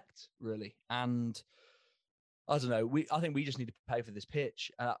neglect, really. And I don't know. I think we just need to pay for this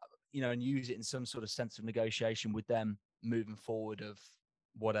pitch, and use it in some sort of sense of negotiation with them moving forward of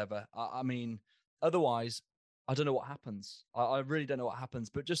whatever. I mean, otherwise, I don't know what happens. I really don't know what happens,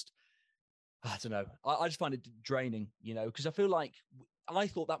 but just, I don't know. I just find it draining, because I feel like I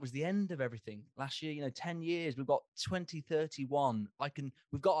thought that was the end of everything last year. 10 years, we've got 2031.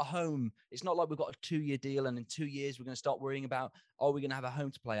 We've got a home. It's not like we've got a 2-year deal and in 2 years we're going to start worrying about, are we going to have a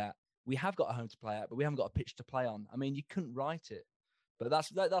home to play at? We have got a home to play at, but we haven't got a pitch to play on. I mean, you couldn't write it, but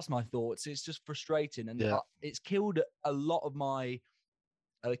that's my thoughts. It's just frustrating, and it's killed a lot of my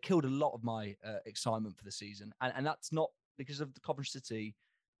excitement for the season, and that's not because of the Coventry City,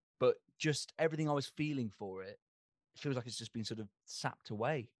 but just everything I was feeling for it. It feels like it's just been sort of sapped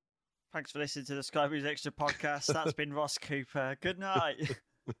away. Thanks for listening to the Sky Blues Extra podcast. That's been Ross Cooper. Good night.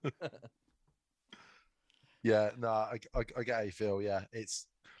 Yeah, no, I get how you feel. Yeah, it's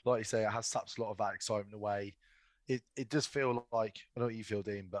like you say, it has sapped a lot of that excitement away. It does feel like, I don't know what you feel,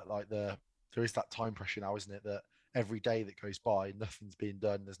 Dean, but like there is that time pressure now, isn't it? That every day that goes by, nothing's being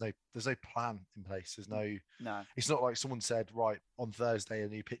done. There's no plan in place. There's no. It's not like someone said, right, on Thursday a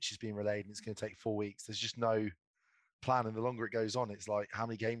new pitch is being relayed and it's going to take 4 weeks. There's just no plan, and the longer it goes on, it's like, how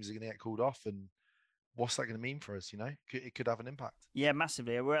many games are going to get called off, and what's that going to mean for us? It could have an impact. Yeah,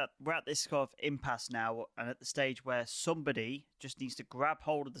 massively. We're at this sort of impasse now, and at the stage where somebody just needs to grab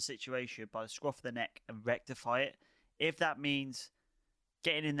hold of the situation by the scruff of the neck and rectify it. If that means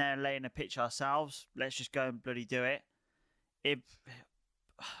getting in there and laying a pitch ourselves, let's just go and bloody do it.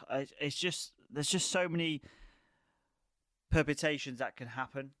 There's just so many permutations that can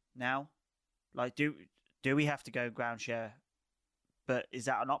happen now. Like, do we have to go ground share? But is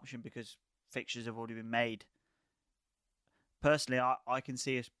that an option because fixtures have already been made? Personally, I can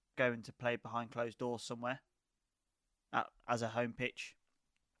see us going to play behind closed doors somewhere as a home pitch,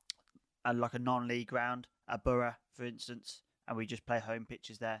 and like a non-league ground, at Borough, for instance, and we just play home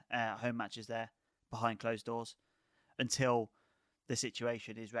matches there behind closed doors until the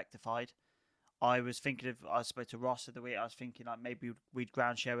situation is rectified. I spoke to Ross of the week. I was thinking like maybe we'd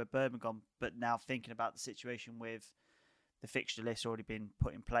ground share with Birmingham, but now thinking about the situation with the fixture list already been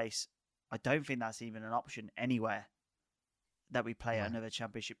put in place, I don't think that's even an option anywhere that we play at another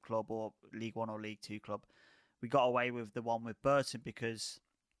Championship club or League One or League Two club. We got away with the one with Burton because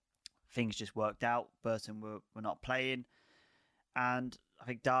things just worked out. Burton were not playing, and I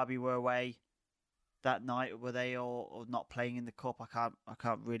think Derby were away that night. Were they or not playing in the cup? I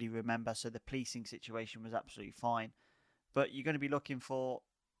can't really remember. So the policing situation was absolutely fine, but you're going to be looking for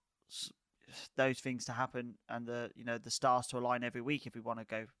those things to happen and the stars to align every week if we want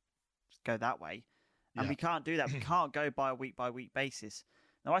to go that way. And we can't do that. We can't go by a week basis.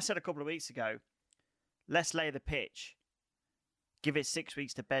 Now, I said a couple of weeks ago, let's lay the pitch, give it 6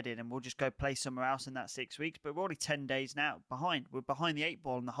 weeks to bed in, and we'll just go play somewhere else in that 6 weeks. But we're already 10 days now behind. We're behind the 8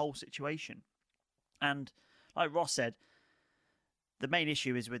 ball in the whole situation. And like Ross said, the main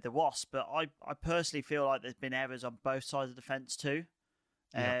issue is with the Wasp, but I personally feel like there's been errors on both sides of the fence too.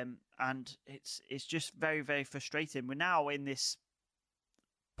 And it's just very, very frustrating. We're now in this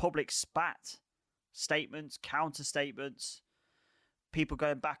public spat, statements, counter statements, people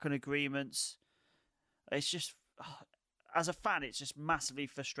going back on agreements. It's just, as a fan, it's just massively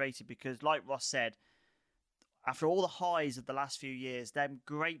frustrating because, like Ross said, after all the highs of the last few years, them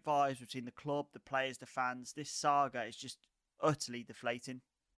great vibes between the club, the players, the fans, this saga is just utterly deflating.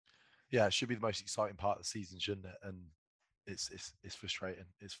 Yeah, it should be the most exciting part of the season, shouldn't it? And it's frustrating.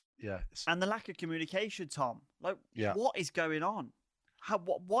 And the lack of communication, Tom. What is going on?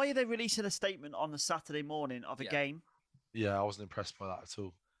 Why are they releasing a statement on a Saturday morning of a game? Yeah, I wasn't impressed by that at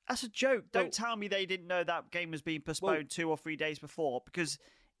all. That's a joke. Don't tell me they didn't know that game was being postponed 2 or 3 days before, because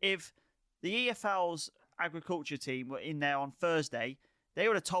if the EFL's agriculture team were in there on Thursday, they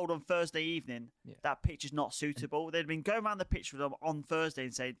would have told on Thursday evening that pitch is not suitable. They'd been going around the pitch with them on Thursday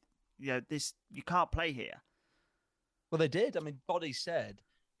and said, this, you can't play here. Well, they did. I mean, Body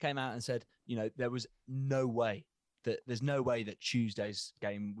came out and said, there was no way there's no way that Tuesday's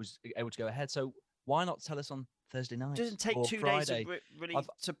game was able to go ahead. So why not tell us on Thursday night? It doesn't take 2 Friday? days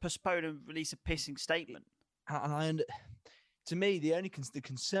to postpone and release a pissing statement. And to me, the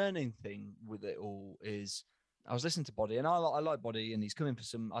concerning thing with it all is I was listening to Body, and I like Body, and he's coming for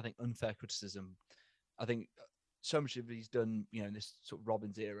some, I think, unfair criticism. I think so much of what he's done, in this sort of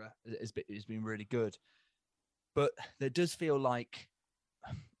Robins era has been really good. But there does feel like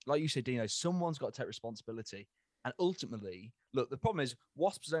you said, Dino, someone's got to take responsibility. And ultimately, look, the problem is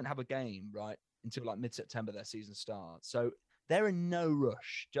Wasps don't have a game, right, until like mid-September their season starts. So they're in no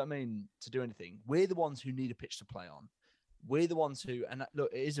rush, do you know what I mean, to do anything. We're the ones who need a pitch to play on. We're the ones who, and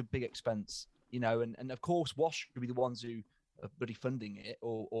look, it is a big expense and of course, Wash should be the ones who are bloody funding it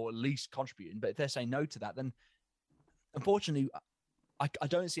or at least contributing. But if they're saying no to that, then unfortunately, I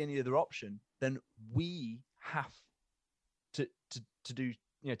don't see any other option. Then we have to do,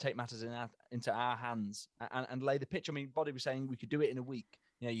 take matters into our hands and lay the pitch. I mean, Body was saying we could do it in a week.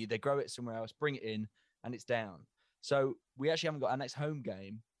 They grow it somewhere else, bring it in, and it's down. So we actually haven't got our next home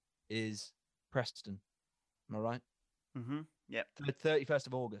game is Preston. Am I right? Mm-hmm. Yep. The 31st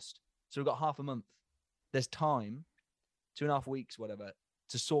of August. So we've got half a month. There's time, 2.5 weeks, whatever,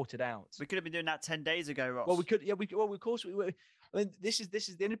 to sort it out. We could have been doing that 10 days ago, Ross. Well, we could. Yeah, we. Well, of course we were. I mean, this is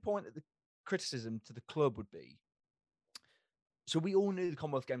the only point that the criticism to the club would be. So we all knew the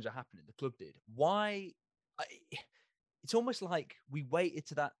Commonwealth Games were happening. The club did. Why? It's almost like we waited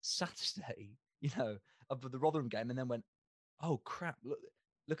to that Saturday, of the Rotherham game, and then went, "Oh crap!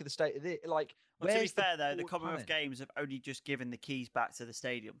 Look at the state of it." Like, well, to be fair though, the Commonwealth Games have only just given the keys back to the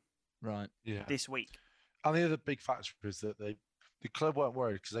stadium, right? Yeah. This week. And the other big factor is that the club weren't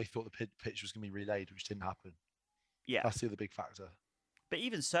worried because they thought the pitch was going to be relayed, which didn't happen. Yeah, that's the other big factor. But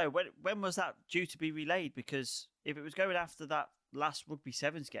even so, when was that due to be relayed? Because if it was going after that last Rugby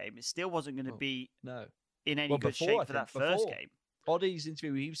Sevens game, it still wasn't going to be in any good shape for that first game. Body's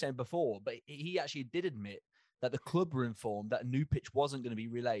interview, he was saying before, but he actually did admit that the club were informed that a new pitch wasn't going to be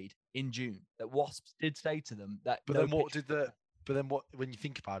relayed in June. That Wasps did say to them that. But then what? When you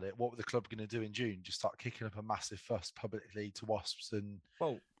think about it, what were the club going to do in June? Just start kicking up a massive fuss publicly to Wasps and.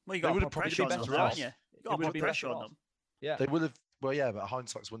 Well, you got to put pressure on them, haven't you? You got to put pressure on them. Yeah, they would have. Well, yeah, but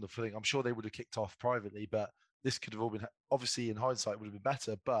hindsight's a wonderful thing. I'm sure they would have kicked off privately, but this could have all been obviously in hindsight would have been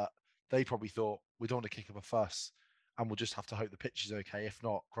better. But they probably thought we don't want to kick up a fuss, and we'll just have to hope the pitch is okay. If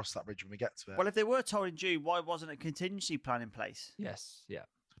not, cross that bridge when we get to it. Well, if they were told in June, why wasn't a contingency plan in place? Yes, yeah.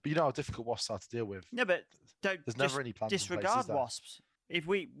 But you know how difficult Wasps are to deal with. No, but there's never any plans. Disregard Wasps. If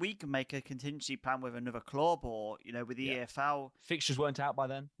we can make a contingency plan with another club or with the EFL, fixtures weren't out by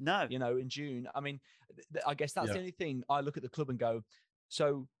then. No, in June. I mean, I guess that's the only thing. I look at the club and go,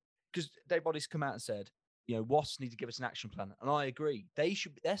 so because Dave Body's come out and said, Wasps need to give us an action plan, and I agree. They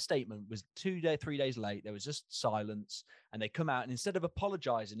should. Their statement was 3 days late. There was just silence, and they come out and instead of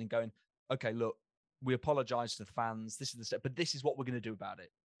apologising and going, okay, look, we apologise to the fans. This is the step, but this is what we're going to do about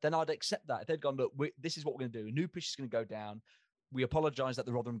it. Then I'd accept that. If they'd gone, look, this is what we're going to do. A new pitch is going to go down. We apologise that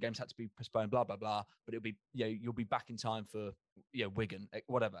the Rotherham games had to be postponed, blah, blah, blah. But it'll be, you'll be back in time for, Wigan,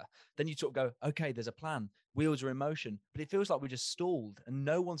 whatever. Then you sort of go, okay, there's a plan. Wheels are in motion. But it feels like we're just stalled and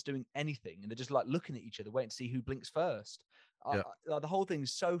no one's doing anything. And they're just like looking at each other, waiting to see who blinks first. The whole thing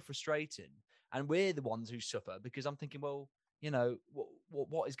is so frustrating. And we're the ones who suffer because I'm thinking, well,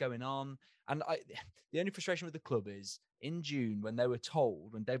 what is going on? And the only frustration with the club is in June when they were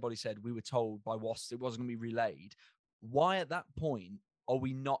told, when Dave Body said we were told by Wasps it wasn't going to be relayed, why at that point are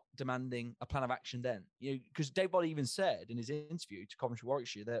we not demanding a plan of action then? Because Dave Body even said in his interview to Coventry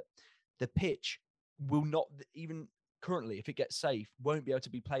Warwickshire that the pitch will not, even currently, if it gets safe, won't be able to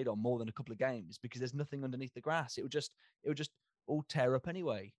be played on more than a couple of games because there's nothing underneath the grass. It would just all tear up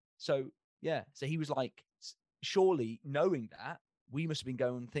anyway. So he was like, surely knowing that, we must have been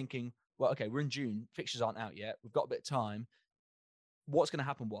going thinking, well, okay, we're in June, fixtures aren't out yet, we've got a bit of time. What's going to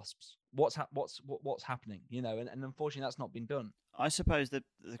happen, Wasps? What's happening? And unfortunately, that's not been done. I suppose that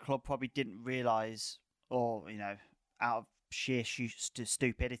the club probably didn't realise, or out of sheer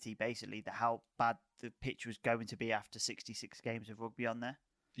stupidity, basically, that how bad the pitch was going to be after 66 games of rugby on there.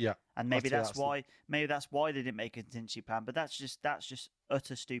 Yeah, and maybe that's why they didn't make a contingency plan. But that's just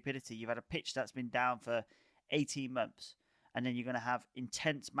utter stupidity. You've had a pitch that's been down for 18 months, and then you're going to have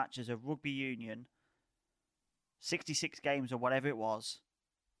intense matches of rugby union. 66 games or whatever it was,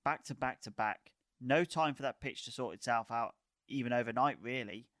 back to back to back. No time for that pitch to sort itself out, even overnight,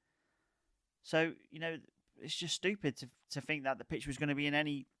 really. So, it's just stupid to think that the pitch was going to be in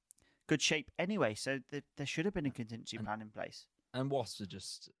any good shape anyway. So there should have been a contingency plan in place. And Wasps are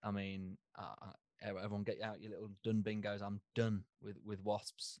just, everyone get out your little done bingos. I'm done with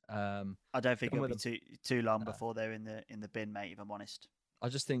Wasps. I don't think it'll be too long before they're in the bin, mate, if I'm honest. I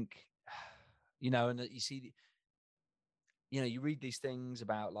just think, and you see... you read these things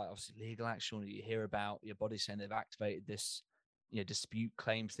about like obviously legal action, or you hear about your Body saying they've activated this, dispute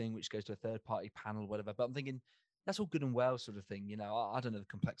claims thing, which goes to a third party panel, whatever. But I'm thinking that's all good and well sort of thing. I don't know the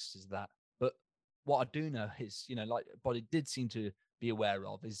complexities of that. But what I do know is, like Body did seem to be aware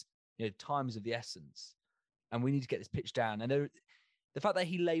of is, time is of the essence and we need to get this pitch down. And the fact that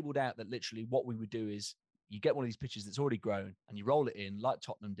he labelled out that literally what we would do is you get one of these pitches that's already grown and you roll it in like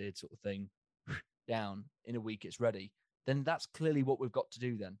Tottenham did sort of thing, down in a week, it's ready. Then that's clearly what we've got to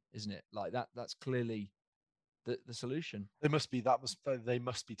do then, isn't it? Like that's clearly the solution. They must be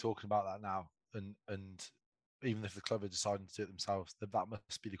talking about that now. and even if the club are deciding to do it themselves, then that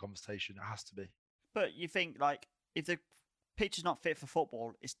must be the conversation. It has to be. But you think, like, if the pitch is not fit for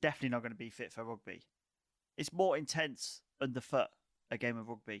football, it's definitely not going to be fit for rugby. It's more intense underfoot, a game of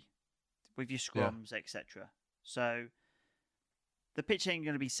rugby, with your scrums, etc. So the pitch ain't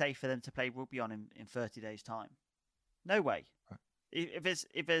going to be safe for them to play rugby on in 30 days' time. No way. If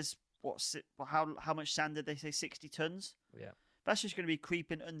there's how much sand did they say? 60 tons? Yeah. That's just going to be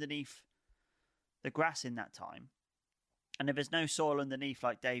creeping underneath the grass in that time. And if there's no soil underneath,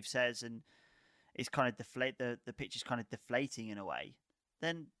 like Dave says, and it's kind of the pitch is kind of deflating in a way,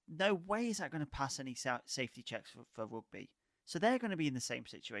 then no way is that going to pass any safety checks for rugby. So they're going to be in the same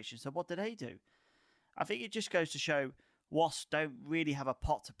situation. So what do? I think it just goes to show Wasps don't really have a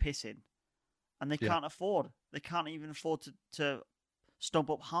pot to piss in, and they can't afford. They can't even afford to stump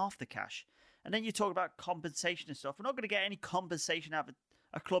up half the cash. And then you talk about compensation and stuff. We're not going to get any compensation out of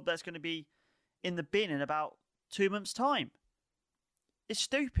a club that's going to be in the bin in about 2 months' time. It's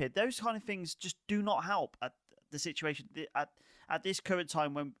stupid. Those kind of things just do not help at the situation at this current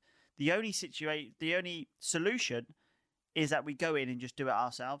time, when the only solution is that we go in and just do it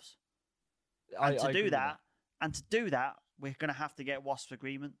ourselves. And to do that, we're going to have to get Wasps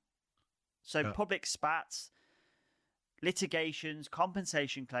agreement. So public spats, litigations,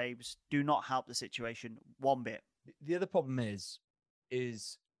 compensation claims do not help the situation one bit. The other problem is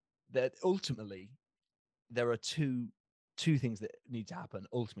that ultimately there are two things that need to happen.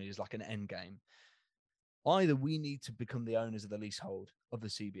 Ultimately, is like an end game. Either we need to become the owners of the leasehold of the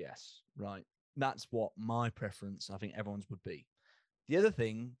CBS, right? That's what my preference, I think everyone's would be. The other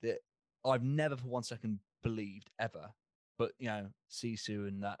thing that I've never for 1 second believed ever, but, you know, Sisu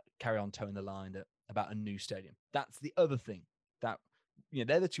and that carry on towing the line about a new stadium. That's the other thing that, you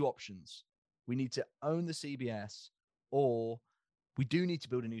know, they're the two options. We need to own the CBS, or we do need to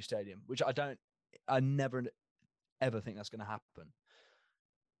build a new stadium, which I never ever think that's going to happen.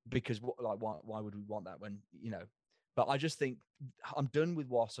 Because why would we want that when, you know? But I just think I'm done with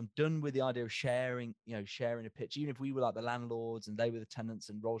Wasps. I'm done with the idea of sharing a pitch, even if we were like the landlords and they were the tenants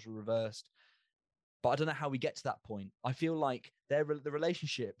and roles were reversed. But I don't know how we get to that point. I feel like the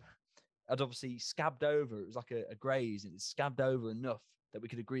relationship had obviously scabbed over. It was like a graze, and it's scabbed over enough that we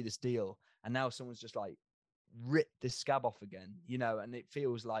could agree this deal. And now someone's just like ripped this scab off again, you know, and it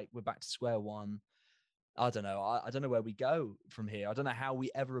feels like we're back to square one. I don't know. I don't know where we go from here. I don't know how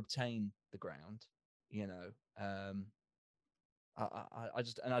we ever obtain the ground, you know.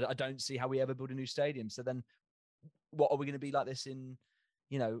 I don't see how we ever build a new stadium. So then what are we going to be like this in,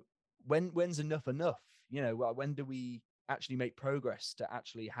 you know, when's enough? You know, when do we actually make progress to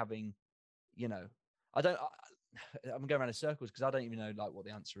actually having, you know, I'm going around in circles because I don't even know like what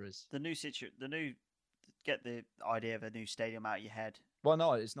the answer is. Get the idea of a new stadium out of your head. Well,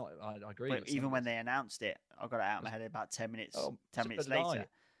 no, it's not. I agree. But even when they announced it, I got it out of my head about 10 minutes. 10 minutes later.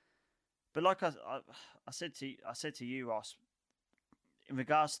 But like I said to you, Ross, in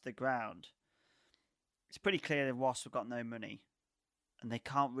regards to the ground, it's pretty clear that Wasps have got no money, and they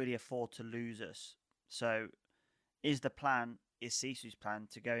can't really afford to lose us. So, is Sisu's plan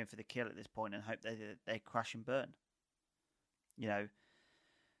to go in for the kill at this point and hope they crash and burn? You know,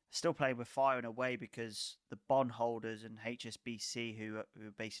 still playing with fire in a way, because the bondholders and HSBC, who are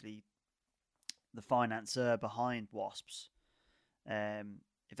basically the financier behind Wasps,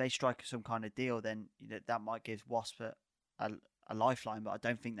 if they strike some kind of deal, then that might give Wasps a lifeline. But I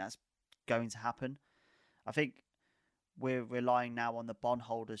don't think that's going to happen. I think we're relying now on the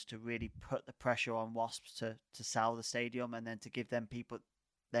bondholders to really put the pressure on Wasps to sell the stadium, and then to give them people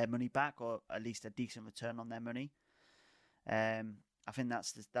their money back, or at least a decent return on their money. I think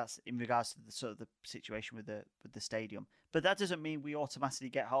that's in regards to the sort of the situation with the stadium. But that doesn't mean we automatically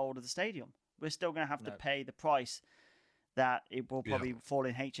get hold of the stadium. We're still going to have to pay the price that it will probably fall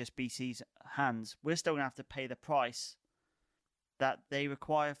in HSBC's hands. We're still going to have to pay the price that they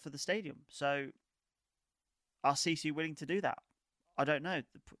require for the stadium. So, are CC willing to do that? I don't know.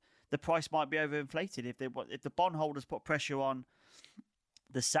 The price might be overinflated if the bondholders put pressure on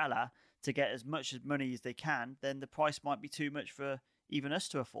the seller to get as much money as they can. Then the price might be too much for even us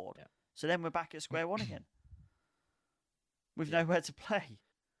to afford. Yeah. So then we're back at square one again, with nowhere to play,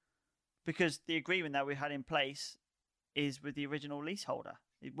 because the agreement that we had in place is with the original leaseholder.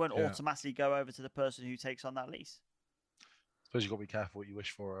 It won't automatically go over to the person who takes on that lease. I suppose you've got to be careful what you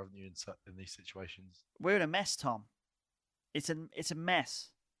wish for, haven't you, in these situations? We're in a mess, Tom. It's a mess.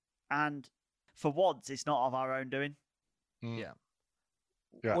 And for once, it's not of our own doing. Yeah.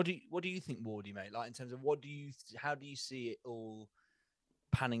 What do you think, Wardy, mate? Like, in terms of how do you see it all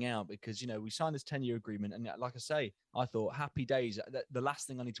panning out because, we signed this 10-year agreement. And like I say, I thought happy days. The last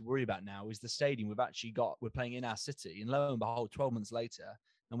thing I need to worry about now is the stadium we're playing in our city. And lo and behold, 12 months later,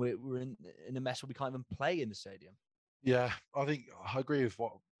 and we're in a mess where we can't even play in the stadium. Yeah, I think I agree with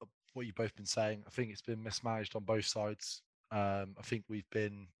what you've both been saying. I think it's been mismanaged on both sides. I think we've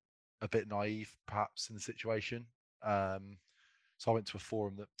been a bit naive, perhaps, in the situation. So I went to a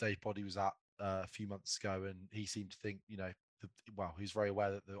forum that Dave Boddy was at a few months ago, and he seemed to think, he was very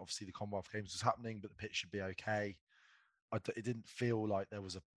aware that obviously the Commonwealth Games was happening, but the pitch should be okay. It didn't feel like there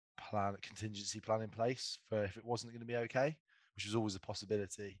was a contingency plan in place for if it wasn't going to be okay, which was always a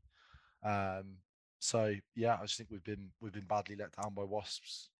possibility. So yeah, I just think we've been badly let down by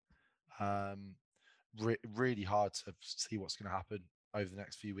Wasps. Really hard to see what's going to happen over the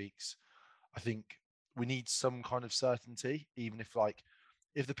next few weeks. I think we need some kind of certainty, even if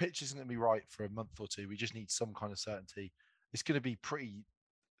the pitch isn't going to be right for a month or two, we just need some kind of certainty. It's going to be pretty,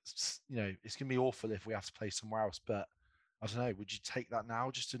 it's going to be awful if we have to play somewhere else. But I don't know, would you take that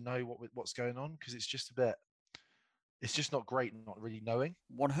now just to know what's going on? Because it's just it's just not great not really knowing.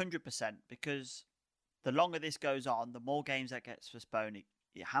 100%, because the longer this goes on, the more games that gets postponed.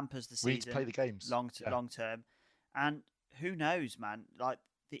 It hampers the season. We need to play the games long term. And who knows, man? Like,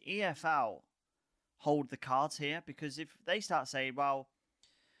 the EFL hold the cards here, because if they start saying, well,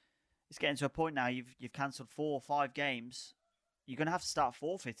 it's getting to a point now, you've cancelled 4 or 5 games, you're going to have to start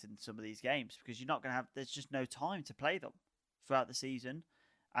forfeiting some of these games, because you're not going to have, there's just no time to play them throughout the season.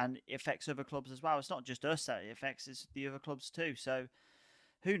 And it affects other clubs as well. It's not just us that it affects, it's the other clubs too. So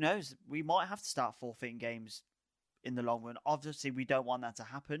who knows? We might have to start forfeiting games in the long run. Obviously, we don't want that to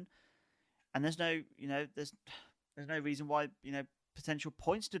happen. And there's no, there's no reason why, potential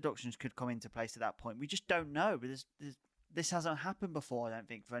points deductions could come into place at that point. We just don't know. But this hasn't happened before, I don't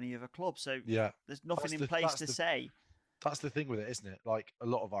think, for any other club. So yeah, there's nothing in place to say. That's the thing with it, isn't it? Like, a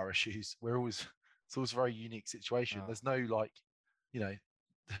lot of our issues, it's always a very unique situation. There's no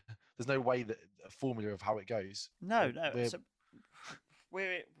there's no way that a formula of how it goes. No. So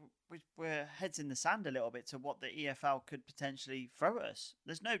we're heads in the sand a little bit to what the EFL could potentially throw at us.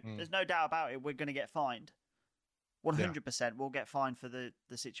 There's no doubt about it. We're going to get fined. 100% we'll get fined for the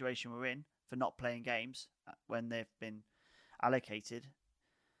situation we're in, for not playing games when they've been allocated.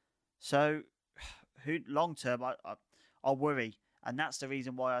 So, long term, I'll worry, and that's the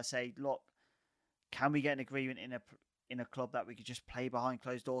reason why I say, look, can we get an agreement in a club that we could just play behind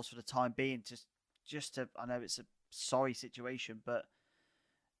closed doors for the time being? Just to, I know it's a sorry situation, but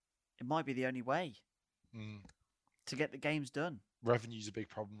it might be the only way to get the games done. Revenue's a big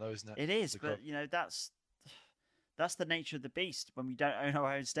problem, though, isn't it? It is, but that's the nature of the beast. When we don't own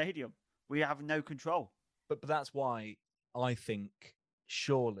our own stadium, we have no control. But that's why I think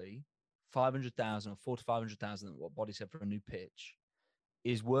surely 500,000 or 400,000 to 500,000, what Boddy said, for a new pitch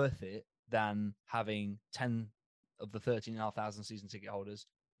is worth it than having 10 of the 13,500 season ticket holders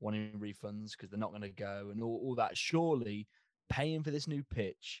wanting refunds because they're not going to go and all that. Surely paying for this new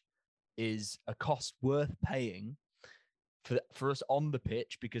pitch is a cost worth paying for us on the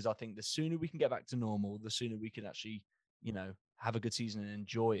pitch, because I think the sooner we can get back to normal, the sooner we can actually, have a good season and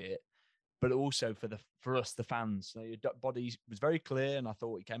enjoy it. But also for us, the fans. Boddy was very clear, and I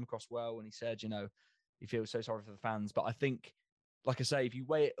thought he came across well when he said, he feels so sorry for the fans. But I think, like I say, if you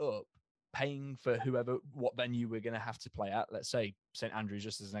weigh it up, paying for what venue we're going to have to play at, let's say St Andrews,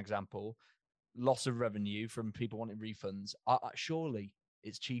 just as an example, loss of revenue from people wanting refunds, surely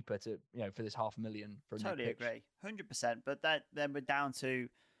it's cheaper to, for this $500,000 for a totally new pitch. Agree, 100%. But then we're down to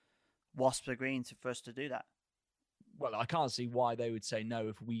Wasps agreeing for us to do that. Well, I can't see why they would say no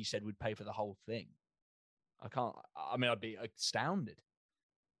if we said we'd pay for the whole thing. I'd be astounded.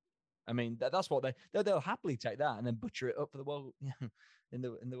 That's what they'll happily take that and then butcher it up for the world in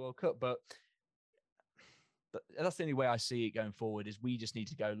the World Cup. But that's the only way I see it going forward, is we just need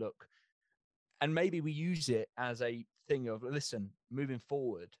to go, look, and maybe we use it as a thing of, listen, moving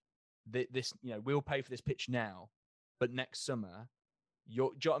forward, this we'll pay for this pitch now, but next summer, do you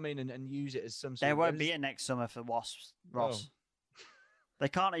know what I mean? And use it as some sort There won't be a next summer for Wasps, Ross. Oh. They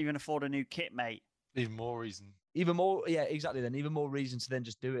can't even afford a new kit, mate. Even more reason. Even more, yeah, exactly. Then even more reason to then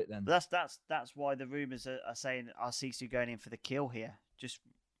just do it. Then that's why the rumours are saying Sisu going in for the kill here. Just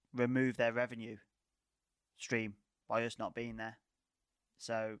remove their revenue stream by us not being there.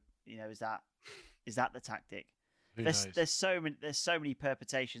 So is that the tactic? There's so many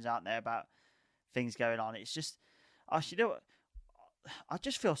permutations out there about things going on. It's just, I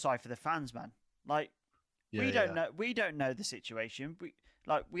just feel sorry for the fans, man. Like, we don't know the situation.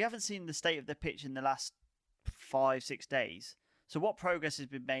 We haven't seen the state of the pitch in the last 5-6 days. So what progress has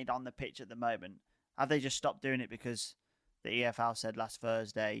been made on the pitch at the moment? Have they just stopped doing it because The EFL said last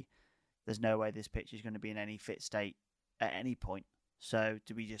Thursday, there's no way this pitch is going to be in any fit state at any point. So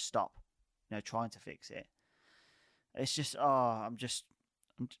do we just stop, trying to fix it? It's just, I'm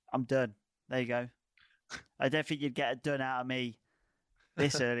done. There you go. I don't think you'd get it done out of me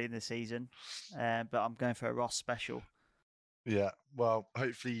this early in the season, but I'm going for a Ross special. Yeah, well,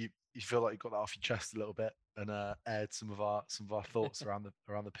 hopefully you feel like you got that off your chest a little bit and aired some of our thoughts around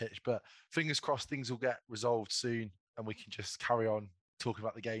the pitch. But fingers crossed, things will get resolved soon, and we can just carry on talking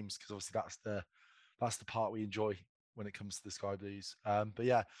about the games, because obviously that's the part we enjoy when it comes to the Sky Blues. But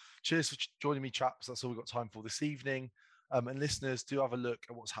yeah, cheers for joining me, chaps. That's all we've got time for this evening. And listeners, do have a look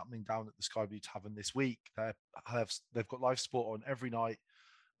at what's happening down at the Sky Blue Tavern this week. They've got live sport on every night,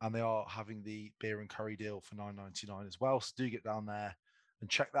 and they are having the beer and curry deal for $9.99 as well. So do get down there and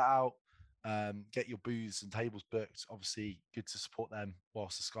check that out. Get your booths and tables booked. Obviously, good to support them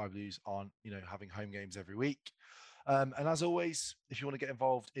whilst the Sky Blues aren't, having home games every week. And as always, if you want to get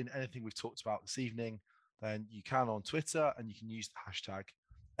involved in anything we've talked about this evening, then you can on Twitter, and you can use the hashtag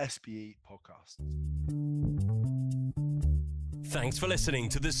SBE Podcast. Thanks for listening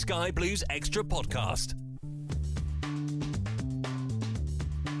to the Sky Blues Extra Podcast.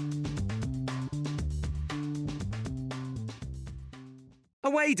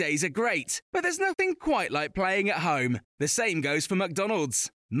 Away days are great, but there's nothing quite like playing at home. The same goes for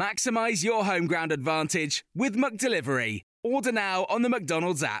McDonald's. Maximise your home ground advantage with McDelivery. Order now on the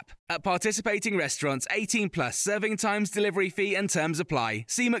McDonald's app. At participating restaurants, 18 plus, serving times, delivery fee and terms apply.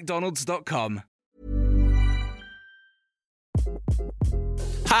 See mcdonalds.com.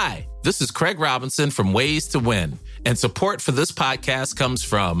 Hi, this is Craig Robinson from Ways to Win, and support for this podcast comes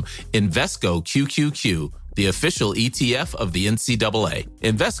from Invesco QQQ, the official ETF of the NCAA.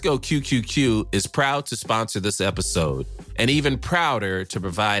 Invesco QQQ is proud to sponsor this episode, and even prouder to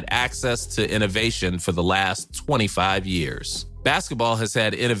provide access to innovation for the last 25 years. Basketball has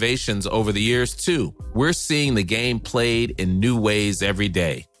had innovations over the years, too. We're seeing the game played in new ways every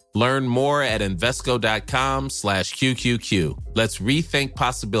day. Learn more at Invesco.com/QQQ. Let's rethink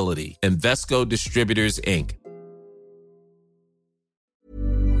possibility. Invesco Distributors, Inc.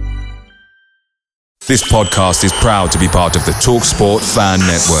 This podcast is proud to be part of the TalkSport Fan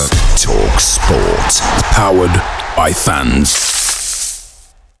Network. TalkSport. Powered by fans.